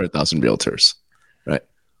 500,000 realtors, right?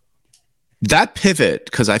 That pivot,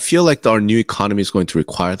 because I feel like our new economy is going to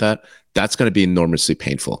require that's going to be enormously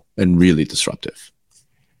painful and really disruptive,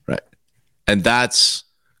 right? And that's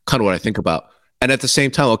kind of what I think about. And at the same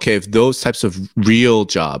time, okay, if those types of real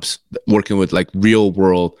jobs, working with like real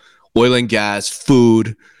world oil and gas,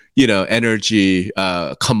 food, energy,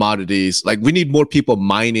 commodities, like we need more people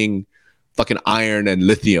mining fucking iron and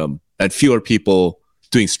lithium and fewer people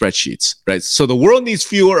doing spreadsheets, right? So the world needs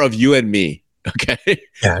fewer of you and me, okay?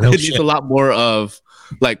 Yeah, it needs a lot more of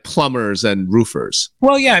like plumbers and roofers.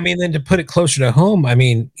 Well, yeah, I mean, then to put it closer to home, I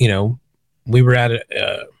mean, we were at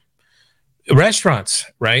restaurants,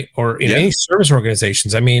 right? Or any service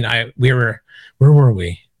organizations. I mean, where were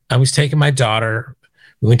we? I was taking my daughter.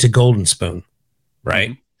 We went to Golden Spoon,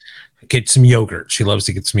 right? Mm-hmm. Get some yogurt. She loves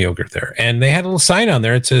to get some yogurt there. And they had a little sign on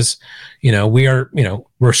there. It says,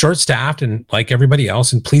 we're short staffed and like everybody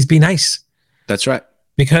else, and please be nice. That's right.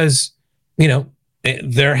 Because,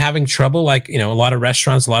 they're having trouble. Like, a lot of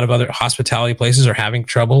restaurants, a lot of other hospitality places are having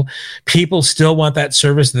trouble. People still want that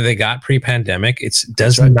service that they got pre-pandemic. It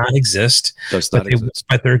does not exist. But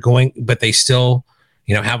they still,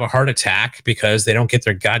 have a heart attack because they don't get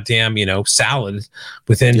their goddamn, salad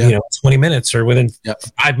within, 20 minutes or within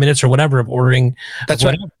 5 minutes or whatever of ordering. That's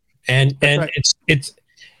right. And it's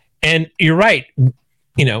and you're right.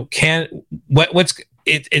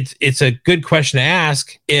 It's a good question to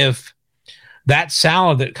ask if that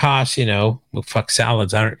salad that costs,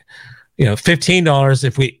 salads aren't,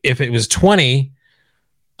 $15. If it was 20,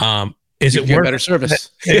 is it worth better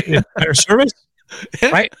service? Better service,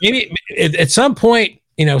 right? Maybe at some point,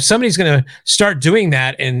 somebody's going to start doing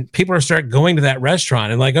that, and people are start going to that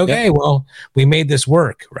restaurant and like, okay, well, we made this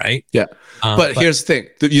work, right? Yeah. But here's the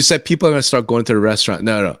thing: you said people are going to start going to the restaurant.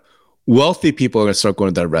 No. Wealthy people are going to start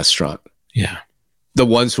going to that restaurant. Yeah. The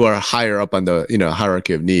ones who are higher up on the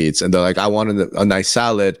hierarchy of needs, and they're like, I want a nice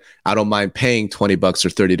salad. I don't mind paying $20 or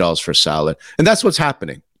 $30 for a salad, and that's what's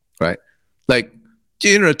happening, right? Like,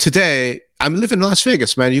 today I'm living in Las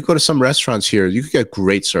Vegas, man. You go to some restaurants here, you could get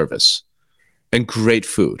great service and great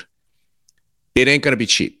food. It ain't gonna be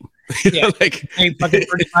cheap. Like fucking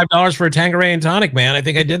 $35 for a Tanqueray and tonic, man. I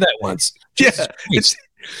think I did that once. It's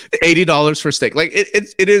 $80 for steak. Like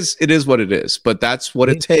it is what it is. But that's what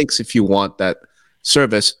it takes if you want that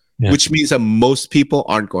service, which means that most people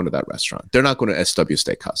aren't going to that restaurant. They're not going to SW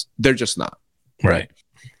Steakhouse. They're just not. Right.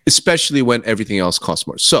 Especially when everything else costs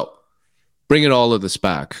more. So bringing all of this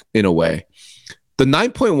back in a way, the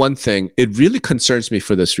 9.1 thing, it really concerns me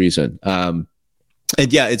for this reason. And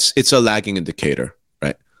it's a lagging indicator,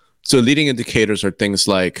 right? So leading indicators are things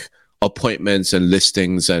like appointments and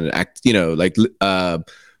listings and activity,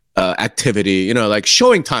 like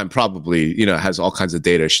showing time probably, has all kinds of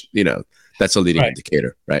data, that's a leading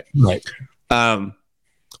indicator, right? Right.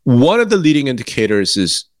 One of the leading indicators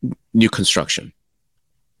is new construction,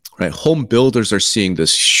 right? Home builders are seeing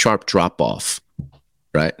this sharp drop off,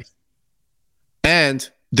 right? And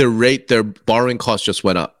their borrowing cost just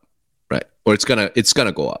went up, right? Or it's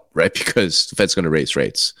gonna go up, right? Because the Fed's gonna raise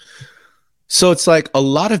rates. So it's like a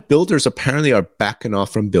lot of builders apparently are backing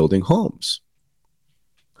off from building homes.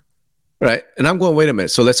 Right. And I'm going, wait a minute.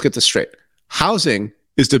 So let's get this straight. Housing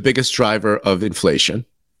is the biggest driver of inflation.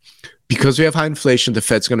 Because we have high inflation, the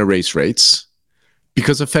Fed's going to raise rates.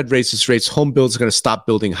 Because the Fed raises rates, home builders are going to stop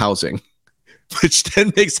building housing, which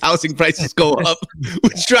then makes housing prices go up,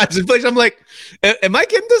 which drives inflation. I'm like, am I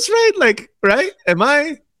getting this right? Like, right? Am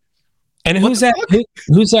I? And who's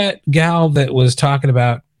that gal that was talking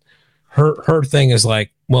about her thing is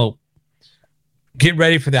like, well, get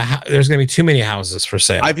ready for there's going to be too many houses for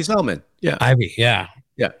sale. Ivy Selman. Yeah. Ivy. Yeah.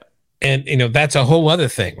 Yeah. And, that's a whole other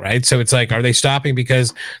thing, right? So it's like, are they stopping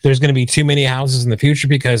because there's going to be too many houses in the future?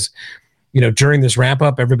 Because, during this ramp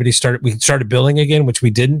up, we started building again, which we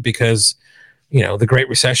didn't because, the Great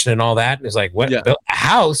Recession and all that. And it's like, what? Yeah. Build a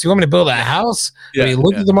house? You want me to build a house? Yeah.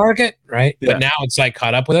 Look at the market, right? Yeah. But now it's like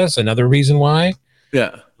caught up with us. Another reason why.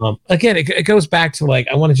 Yeah. Again, it goes back to like,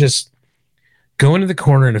 I want to just go into the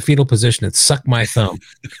corner in a fetal position and suck my thumb.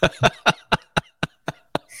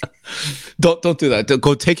 Don't do that.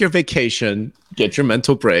 Go take your vacation, get your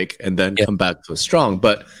mental break, and then come back to it strong.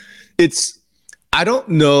 But I don't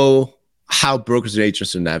know how brokers and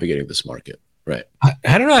agents are navigating this market, right?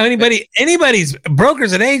 I don't know how anybody's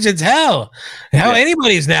brokers and agents, how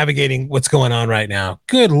anybody's navigating what's going on right now.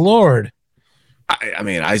 Good Lord. I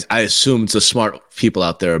mean, I assume the smart people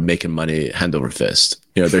out there are making money hand over fist.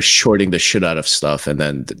 They're shorting the shit out of stuff, and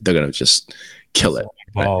then they're going to just kill it.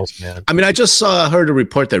 Balls, man. I mean, I just heard a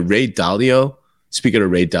report that Ray Dalio, speaking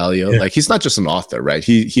of Ray Dalio, like he's not just an author, right?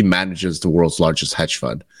 He manages the world's largest hedge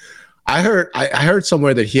fund. I heard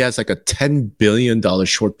somewhere that he has like a $10 billion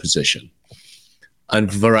short position on a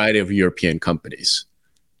variety of European companies,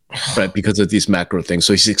 right? Because of these macro things.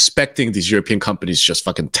 So he's expecting these European companies just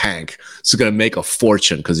fucking tank. So he's going to make a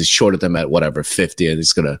fortune because he shorted them at whatever, 50, and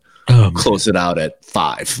he's going to close it out at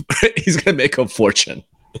 5. He's going to make a fortune.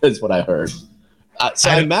 That's what I heard.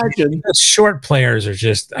 So I imagine short players are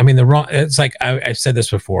just, it's like I've said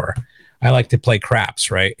this before. I like to play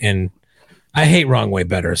craps, right? And I hate wrong way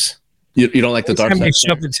bettors. You don't like the dark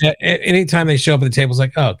side? Anytime they show up at the table, it's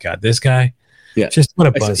like, oh God, this guy. Yeah. Just what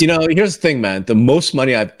a buzz. Here's the thing, man. The most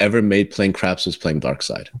money I've ever made playing craps was playing dark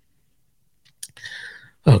side.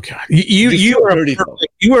 Oh God, you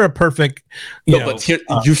are a perfect. But here,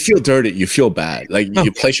 you feel dirty. You feel bad. Like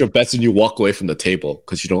you place your bets and you walk away from the table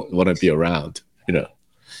because you don't want to be around.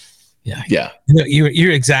 Yeah.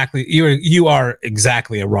 You are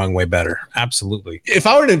exactly a wrong way better. Absolutely. If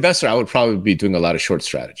I were an investor, I would probably be doing a lot of short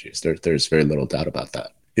strategies. There's very little doubt about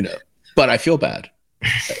that. But I feel bad.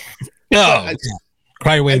 Cry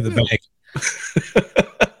your way to the bank.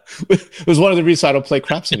 It was one of the reasons I don't play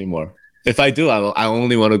craps anymore. If I do, I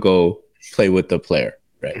only want to go play with the player.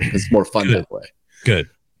 Right? It's more fun that way. Good.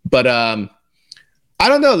 But I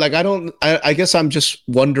don't know. Like I guess I'm just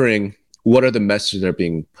wondering, what are the messages that are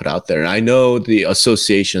being put out there? And I know the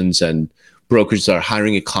associations and brokers are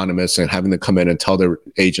hiring economists and having them come in and tell their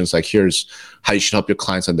agents, like, here's how you should help your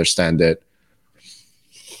clients understand it.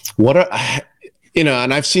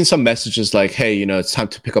 And I've seen some messages like, hey, it's time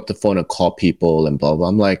to pick up the phone and call people and blah, blah.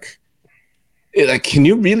 I'm like, can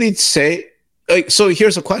you really say, so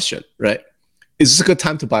here's a question, right? Is this a good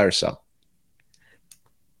time to buy or sell?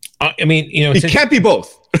 It can't be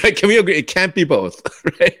both, right? Can we agree? It can't be both,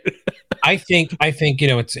 right? I think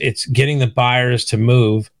it's getting the buyers to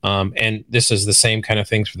move, and this is the same kind of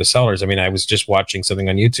things for the sellers. I was just watching something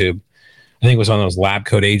on YouTube. I think it was on those Lab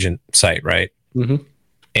Coat Agent site, right? Mm-hmm.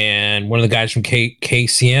 And one of the guys from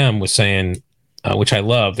KCM was saying, which I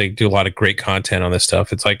love. They do a lot of great content on this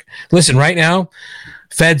stuff. It's like, listen, right now,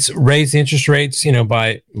 Fed's raised the interest rates,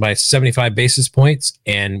 by 75 basis points,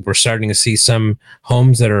 and we're starting to see some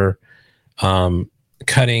homes that are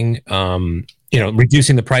cutting.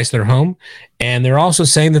 Reducing the price of their home. And they're also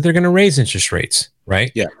saying that they're going to raise interest rates, right?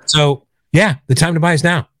 Yeah. So, the time to buy is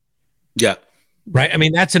now. Yeah. Right.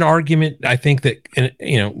 That's an argument I think that,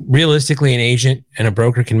 realistically an agent and a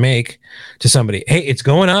broker can make to somebody. Hey, it's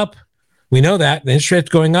going up. We know that. The interest rate's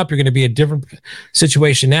going up. You're going to be a different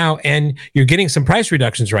situation now. And you're getting some price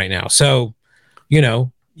reductions right now. So,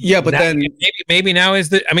 Yeah, but then maybe now is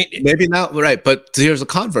maybe now, right? But here's a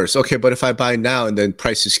converse. Okay, but if I buy now and then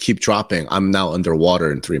prices keep dropping, I'm now underwater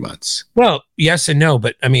in 3 months. Well, yes and no,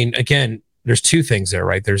 but again, there's two things there,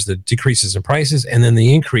 right? There's the decreases in prices, and then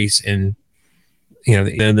the increase in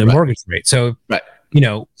the mortgage rate. So right.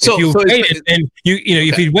 If you waited,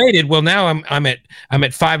 if you waited, well, now I'm at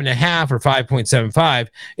 5.5 or 5.75.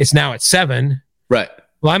 It's now at 7. Right.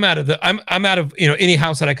 Well, I'm out of any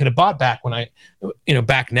house that I could have bought back when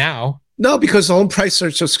back now. No, because the home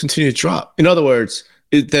prices just continue to drop. In other words,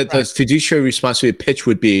 the fiduciary responsibility pitch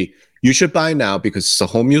would be, You should buy now because it's a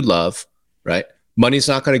home you love, right? Money's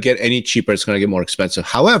not going to get any cheaper. It's going to get more expensive.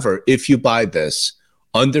 However, if you buy this,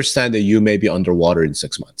 understand that you may be underwater in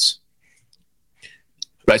 6 months.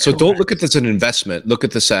 Right? So don't look at this as an investment. Look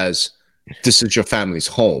at this as this is your family's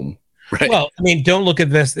home. Right? Well, I mean, don't look at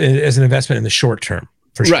this as an investment in the short term.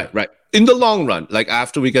 For sure. Right. In the long run, like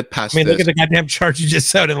after we get past look at the goddamn chart you just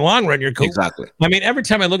said. In the long run, you're cool. Exactly. I mean, every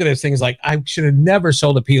time I look at those things, like I should have never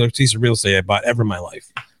sold a piece of real estate I bought ever in my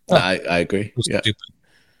life. I agree. Yeah.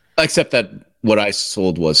 Except that what I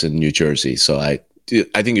sold was in New Jersey. So I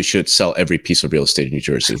think you should sell every piece of real estate in New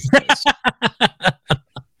Jersey.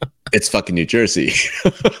 It's fucking New Jersey.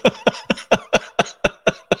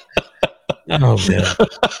 Oh, man.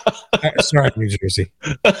 Sorry, New Jersey.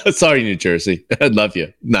 Sorry, New Jersey. I love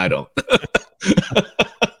you. No, I don't.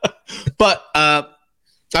 But I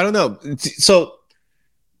don't know. So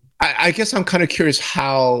I guess I'm kind of curious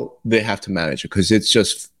how they have to manage it because it's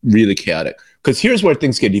just really chaotic. Because here's where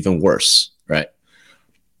things get even worse, right?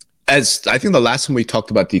 As I think the last time we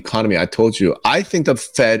talked about the economy, I told you, I think the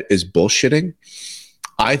Fed is bullshitting.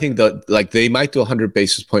 I think that like they might do a 100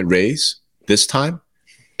 basis point raise this time.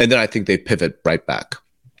 And then I think they pivot right back.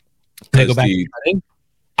 They go back to cutting?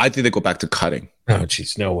 I think they go back to cutting. Oh,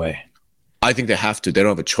 jeez, no way. I think they have to. They don't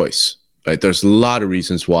have a choice. Right? There's a lot of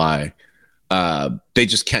reasons why they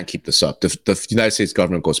just can't keep this up. The United States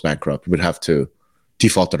government goes bankrupt. We would have to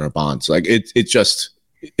default on our bonds. Like it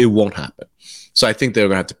won't happen. So I think they're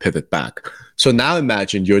going to have to pivot back. So now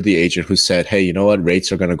imagine you're the agent who said, hey, you know what?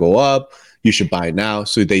 Rates are going to go up. You should buy now.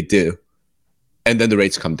 So they do. And then the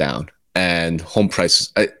rates come down. And home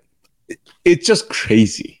prices, it's just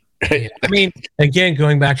crazy. Right? I mean, again,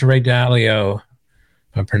 going back to Ray Dalio,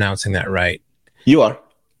 if I'm pronouncing that right. You are.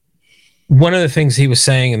 One of the things he was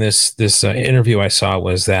saying in this interview I saw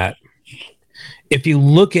was that if you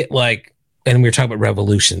look at and we were talking about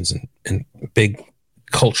revolutions and big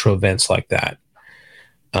cultural events like that,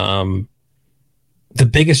 the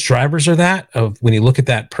biggest drivers of when you look at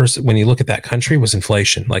that person, when you look at that country, was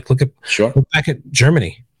inflation. Like look back at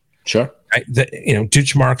Germany. Sure. Right.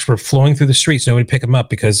 Deutschmarks were flowing through the streets. Nobody picked them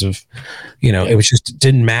up because of, it was just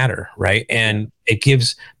didn't matter. Right. And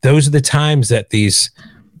those are the times that these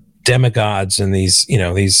demagogues and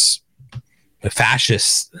these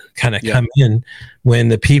fascists kind of come in when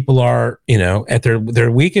the people are, at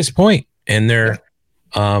their weakest point and they're,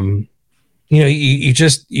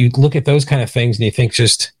 you look at those kind of things and you think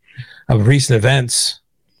just of recent events,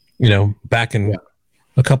 back in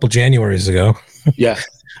a couple Januaries ago. Yeah.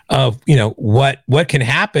 Of what can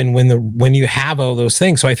happen when you have all those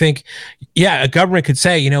things. So I think, a government could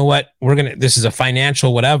say, this is a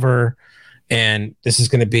financial whatever, and this is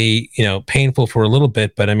going to be painful for a little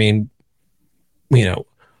bit. But I mean,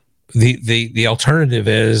 the alternative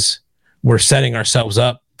is we're setting ourselves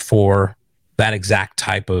up for that exact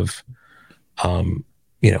type of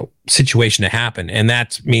situation to happen, and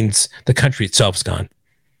that means the country itself's gone.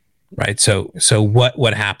 Right. So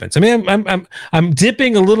what happens? I mean, I'm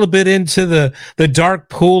dipping a little bit into the dark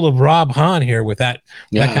pool of Rob Hahn here with that.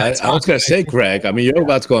 Yeah, I was going to say, Greg, I mean, you're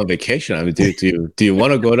about to go on vacation. I mean, do you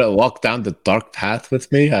want to walk down the dark path with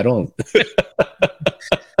me? I don't.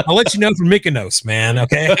 I'll let you know for Mykonos, man.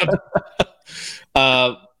 Okay.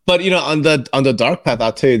 But on the dark path,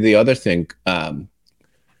 I'll tell you the other thing,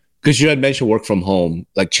 because you had mentioned work from home,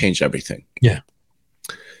 changed everything. Yeah.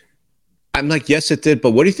 I'm like, yes, it did.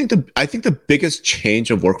 But what do you think? I think the biggest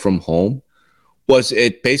change of work from home was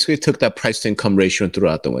it basically took that price to income ratio and threw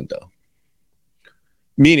it out the window.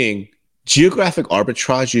 Meaning, geographic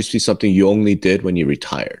arbitrage used to be something you only did when you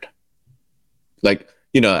retired. I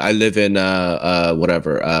live in La Jolla, or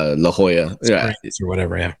whatever,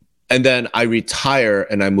 yeah. And then I retire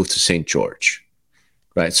and I move to St. George,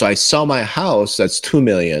 right? So I sell my house that's $2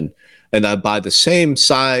 million, and I buy the same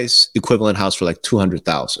size equivalent house for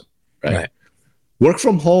 $200,000. Right. Work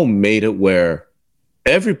from home made it where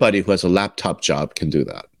everybody who has a laptop job can do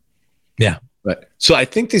that. Yeah. Right. So I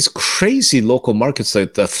think these crazy local markets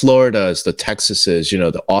like the Floridas, the Texases,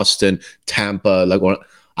 the Austin, Tampa,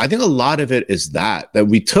 I think a lot of it is that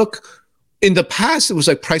we took in the past. It was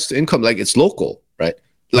price to income, it's local, right?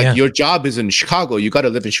 Your job is in Chicago. You got to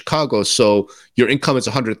live in Chicago. So your income is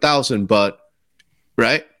 100,000, but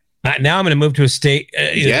right. Now I'm going to move to a state.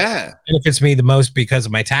 Benefits me the most because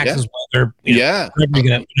of my taxes. I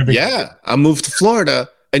moved to Florida,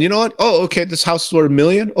 and you know what? Oh, okay. This house is worth $1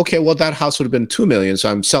 million. Okay, well that house would have been $2 million,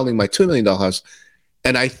 so I'm selling my $2 million house.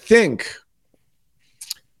 And I think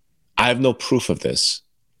I have no proof of this.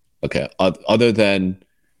 Okay, other than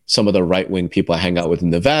some of the right wing people I hang out with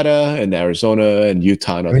in Nevada and Arizona and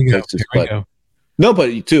Utah and other places.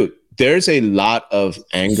 But dude, there's a lot of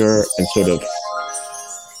anger and sort of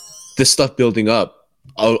this stuff building up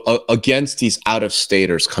against these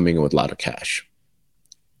out-of-staters coming in with a lot of cash.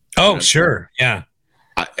 Oh, sure. Yeah.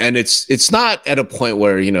 And it's not at a point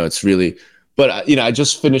where, it's really, but, I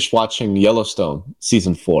just finished watching Yellowstone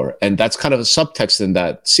season 4, and that's kind of a subtext in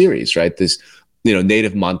that series, right? This,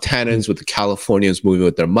 native Montanans with the Californians moving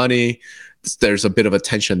with their money. There's a bit of a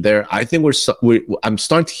tension there. I think I'm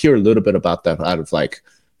starting to hear a little bit about that out of like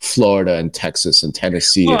Florida and Texas and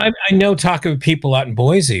Tennessee. Well, I know talking with people out in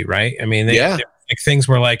Boise, right? I mean, like things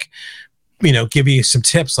were like, give you some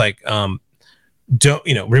tips like, don't,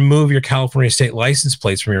 remove your California state license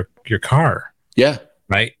plates from your car. Yeah.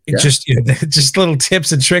 Right. Yeah. Just little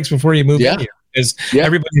tips and tricks before you move in here. Because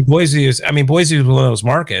everybody in Boise Boise was one of those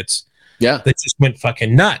markets. Yeah. That just went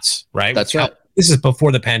fucking nuts. Right. That's right. This is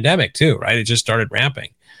before the pandemic too, right? It just started ramping.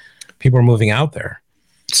 People are moving out there.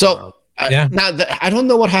 So now I don't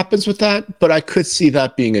know what happens with that, but I could see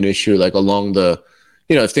that being an issue, like along the,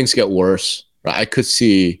 if things get worse, right? I could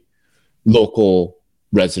see local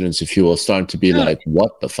residents, if you will, starting to be like,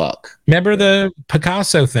 what the fuck? Remember the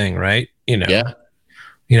Picasso thing, right?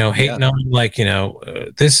 Hating on like,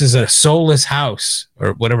 this is a soulless house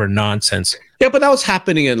or whatever nonsense. Yeah, but that was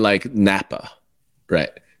happening in like Napa,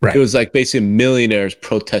 right? Right. It was like basically millionaires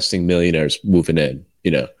protesting millionaires moving in,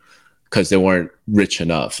 because they weren't rich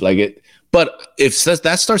enough. But if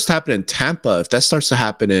that starts to happen in Tampa, if that starts to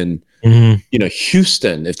happen in,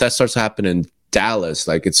 Houston, if that starts to happen in Dallas,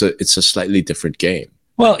 like it's a slightly different game.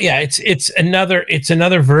 Well, yeah, it's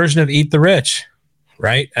another version of Eat the Rich,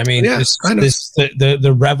 right? I mean,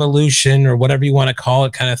 the revolution or whatever you want to call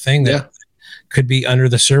it, kind of thing that could be under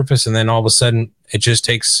the surface, and then all of a sudden it just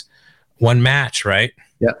takes one match, right?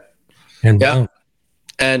 Yeah. And boom.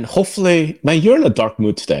 And hopefully, man, you're in a dark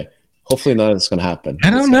mood today. Hopefully none of this is going to happen.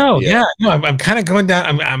 I don't know. Yeah. No, I'm kind of going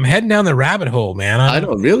down. I'm heading down the rabbit hole, man. I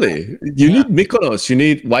know, really. You need Mykonos. You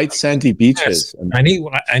need white sandy beaches. Yes.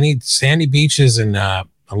 I need sandy beaches and a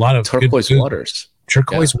lot of turquoise waters.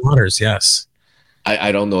 Turquoise waters, yes.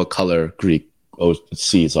 I don't know what color Greek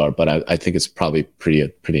seas are, but I think it's probably pretty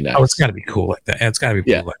nice. Oh, it's got to be cool like that. It's got to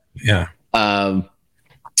be cool. Yeah.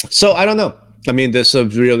 So I don't know. I mean, this is a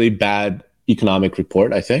really bad economic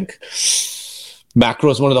report, I think.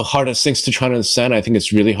 Macro is one of the hardest things to try to understand. I think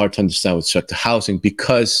it's really hard to understand with respect to housing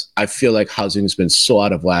because I feel like housing has been so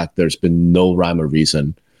out of whack. There's been no rhyme or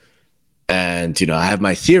reason. And, I have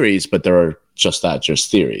my theories, but there are just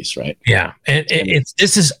theories, right? Yeah. And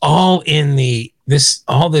this is all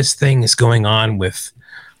all this thing is going on with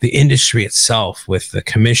the industry itself, with the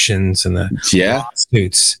commissions and the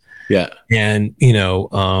lawsuits. Yeah. And,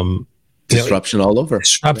 disruption all over.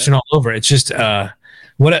 All over. It's just, every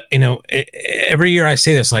year I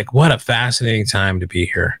say this, like, what a fascinating time to be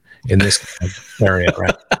here in this area,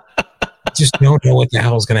 right? Just don't know what the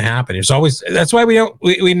hell is going to happen. That's why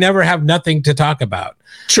we never have nothing to talk about.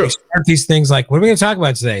 True. We start these things like, what are we going to talk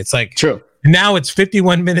about today? It's like, true. Now it's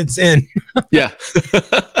 51 minutes in. Yeah.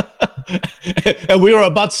 And we were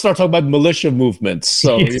about to start talking about militia movements.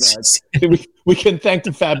 So we can thank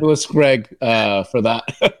the fabulous Greg for that.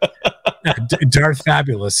 Darth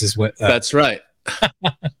Fabulous is what. That's right.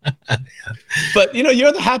 But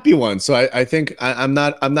you're the happy one, so I think I'm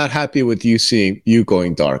not happy with you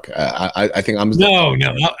going dark. I think I'm no.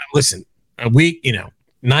 Listen, a week,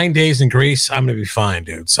 9 days in Greece, I'm gonna be fine,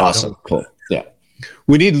 dude. So awesome, cool. Yeah,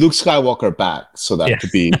 we need Luke Skywalker back, so that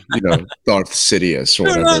could be Darth Sidious or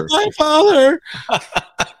whatever. You're not my father.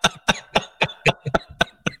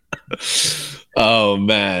 Oh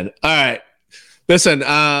man! All right. Listen,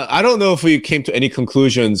 I don't know if we came to any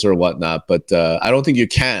conclusions or whatnot, but I don't think you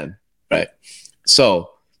can, right?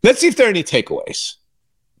 So let's see if there are any takeaways.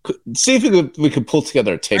 See if we could pull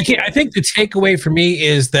together a takeaway. I think the takeaway for me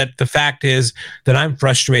is that the fact is that I'm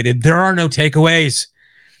frustrated. There are no takeaways.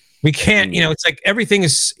 We can't, it's like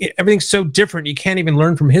everything's so different. You can't even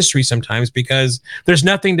learn from history sometimes because there's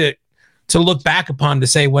nothing to look back upon to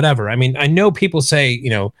say whatever. I mean, I know people say, you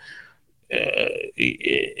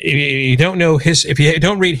don't know if you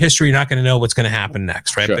don't read history, you're not going to know what's going to happen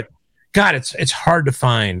next, right? Sure. But God, it's hard to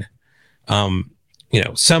find, some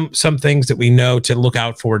things that we know to look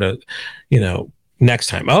out for to, next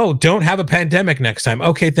time. Oh, don't have a pandemic next time.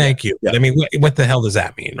 Okay, thank you. Yeah. I mean, what the hell does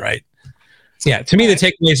that mean, right? Yeah, to me, the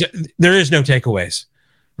takeaways, there is no takeaways,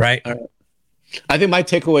 right? I think my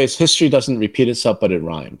takeaway is history doesn't repeat itself, but it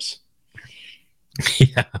rhymes.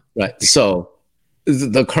 Yeah. Right. So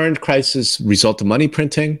the current crisis result of money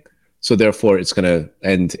printing. So therefore, it's going to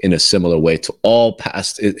end in a similar way to all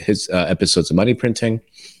past his episodes of money printing.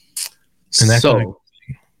 And that's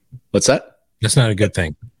what's that? That's not a good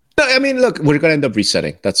thing. No, I mean, look, we're gonna end up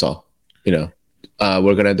resetting. That's all. You know,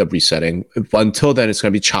 we're gonna end up resetting. Until then, it's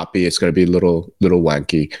gonna be choppy. It's gonna be a little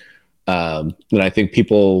wanky. And I think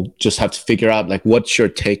people just have to figure out like what's your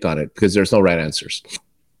take on it, because there's no right answers.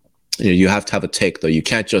 You have to have a take, though. You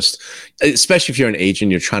can't just, especially if you're an agent,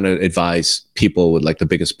 you're trying to advise people with like the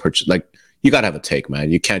biggest purchase. Like, you got to have a take, man.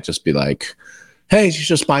 You can't just be like, hey, you should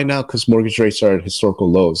just buy now because mortgage rates are at historical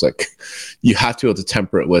lows. Like, you have to be able to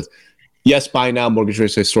temper it with, yes, buy now, mortgage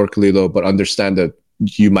rates are historically low, but understand that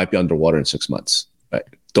you might be underwater in 6 months, right?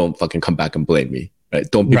 Don't fucking come back and blame me, right?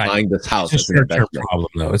 Don't be buying this house as an investment. Problem,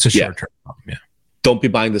 though. It's a short-term problem, yeah. Don't be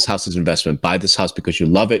buying this house as an investment. Buy this house because you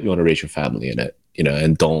love it, you want to raise your family in it,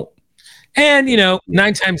 and don't. And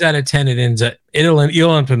 9 times out of 10, you'll end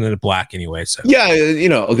up in the black anyway. So yeah,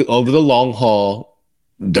 over the long haul,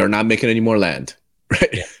 they're not making any more land, right?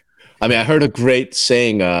 Yeah. I mean, I heard a great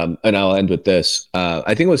saying, and I'll end with this.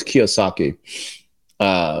 I think it was Kiyosaki,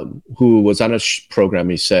 who was on a program.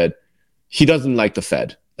 He said he doesn't like the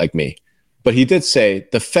Fed, like me, but he did say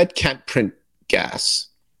the Fed can't print gas,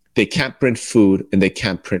 they can't print food, and they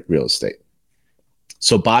can't print real estate.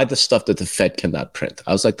 So buy the stuff that the Fed cannot print.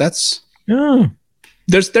 I was like, there's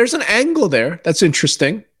an angle there. That's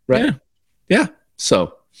interesting, right? Yeah.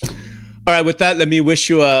 So, all right, with that, let me wish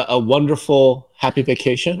you a wonderful, happy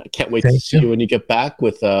vacation. I can't wait to see you when you get back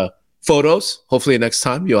with photos. Hopefully next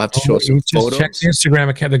time you'll have to show us some photos. Check the Instagram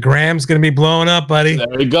account. The gram's going to be blowing up, buddy. There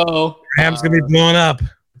we go. Gram's going to be blowing up.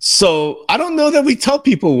 So I don't know that we tell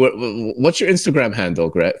people what's your Instagram handle,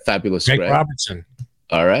 Greg? Fabulous Greg Robertson.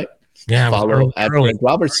 All right. Yeah, follow at Greg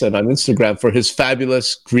Robertson on Instagram for his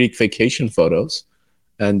fabulous Greek vacation photos,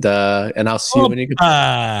 and I'll see you when you get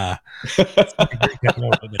back.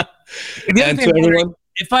 And to everyone,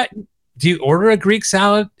 do you order a Greek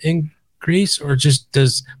salad in Greece, or just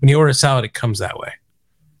when you order a salad it comes that way?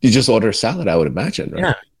 You just order a salad, I would imagine,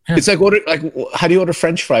 right? Yeah. It's like how do you order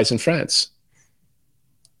French fries in France?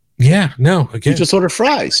 Yeah, no, again, you just order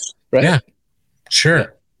fries, right? Yeah, sure. Yeah.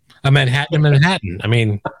 A Manhattan. I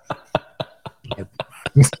mean.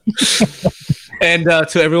 And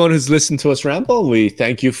to everyone who's listened to us ramble, we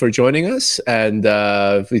thank you for joining us, and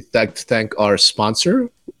we'd like to thank our sponsor,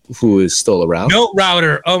 who is still around. Note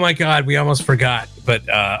Router. Oh my God, we almost forgot, but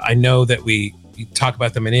I know that we talk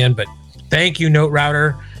about them in the end. But thank you, Note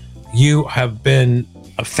Router. You have been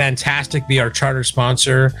a fantastic. Be our charter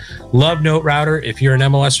sponsor. Love Note Router. If you're an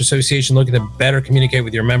MLS association looking to better communicate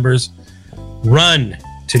with your members, run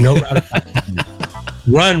to Note Router.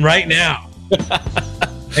 Run right now.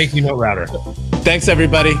 Thank you, Note Router. Thanks,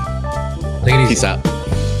 everybody. Take it easy. Peace out.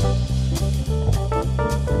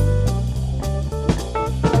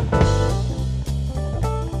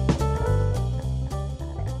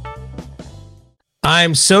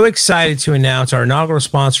 I'm so excited to announce our inaugural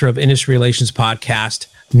sponsor of Industry Relations Podcast,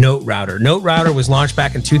 Note Router. Note Router was launched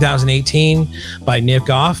back in 2018 by Nick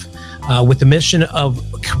Goff with the mission of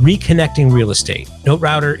reconnecting real estate. Note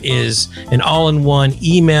Router is an all-in-one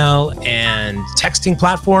email and texting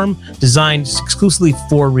platform designed exclusively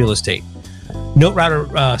for real estate. Note Router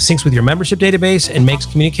syncs with your membership database and makes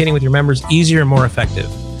communicating with your members easier and more effective.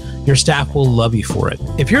 Your staff will love you for it.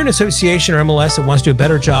 If you're an association or MLS that wants to do a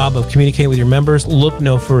better job of communicating with your members, look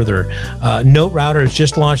no further. Note Router has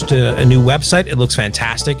just launched a new website. It looks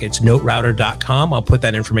fantastic. It's noterouter.com. I'll put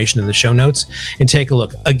that information in the show notes and take a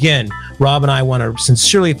look. Again, Rob and I want to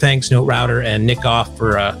sincerely thank Note Router and Nick Goff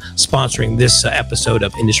for sponsoring this episode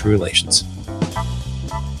of Industry Relations.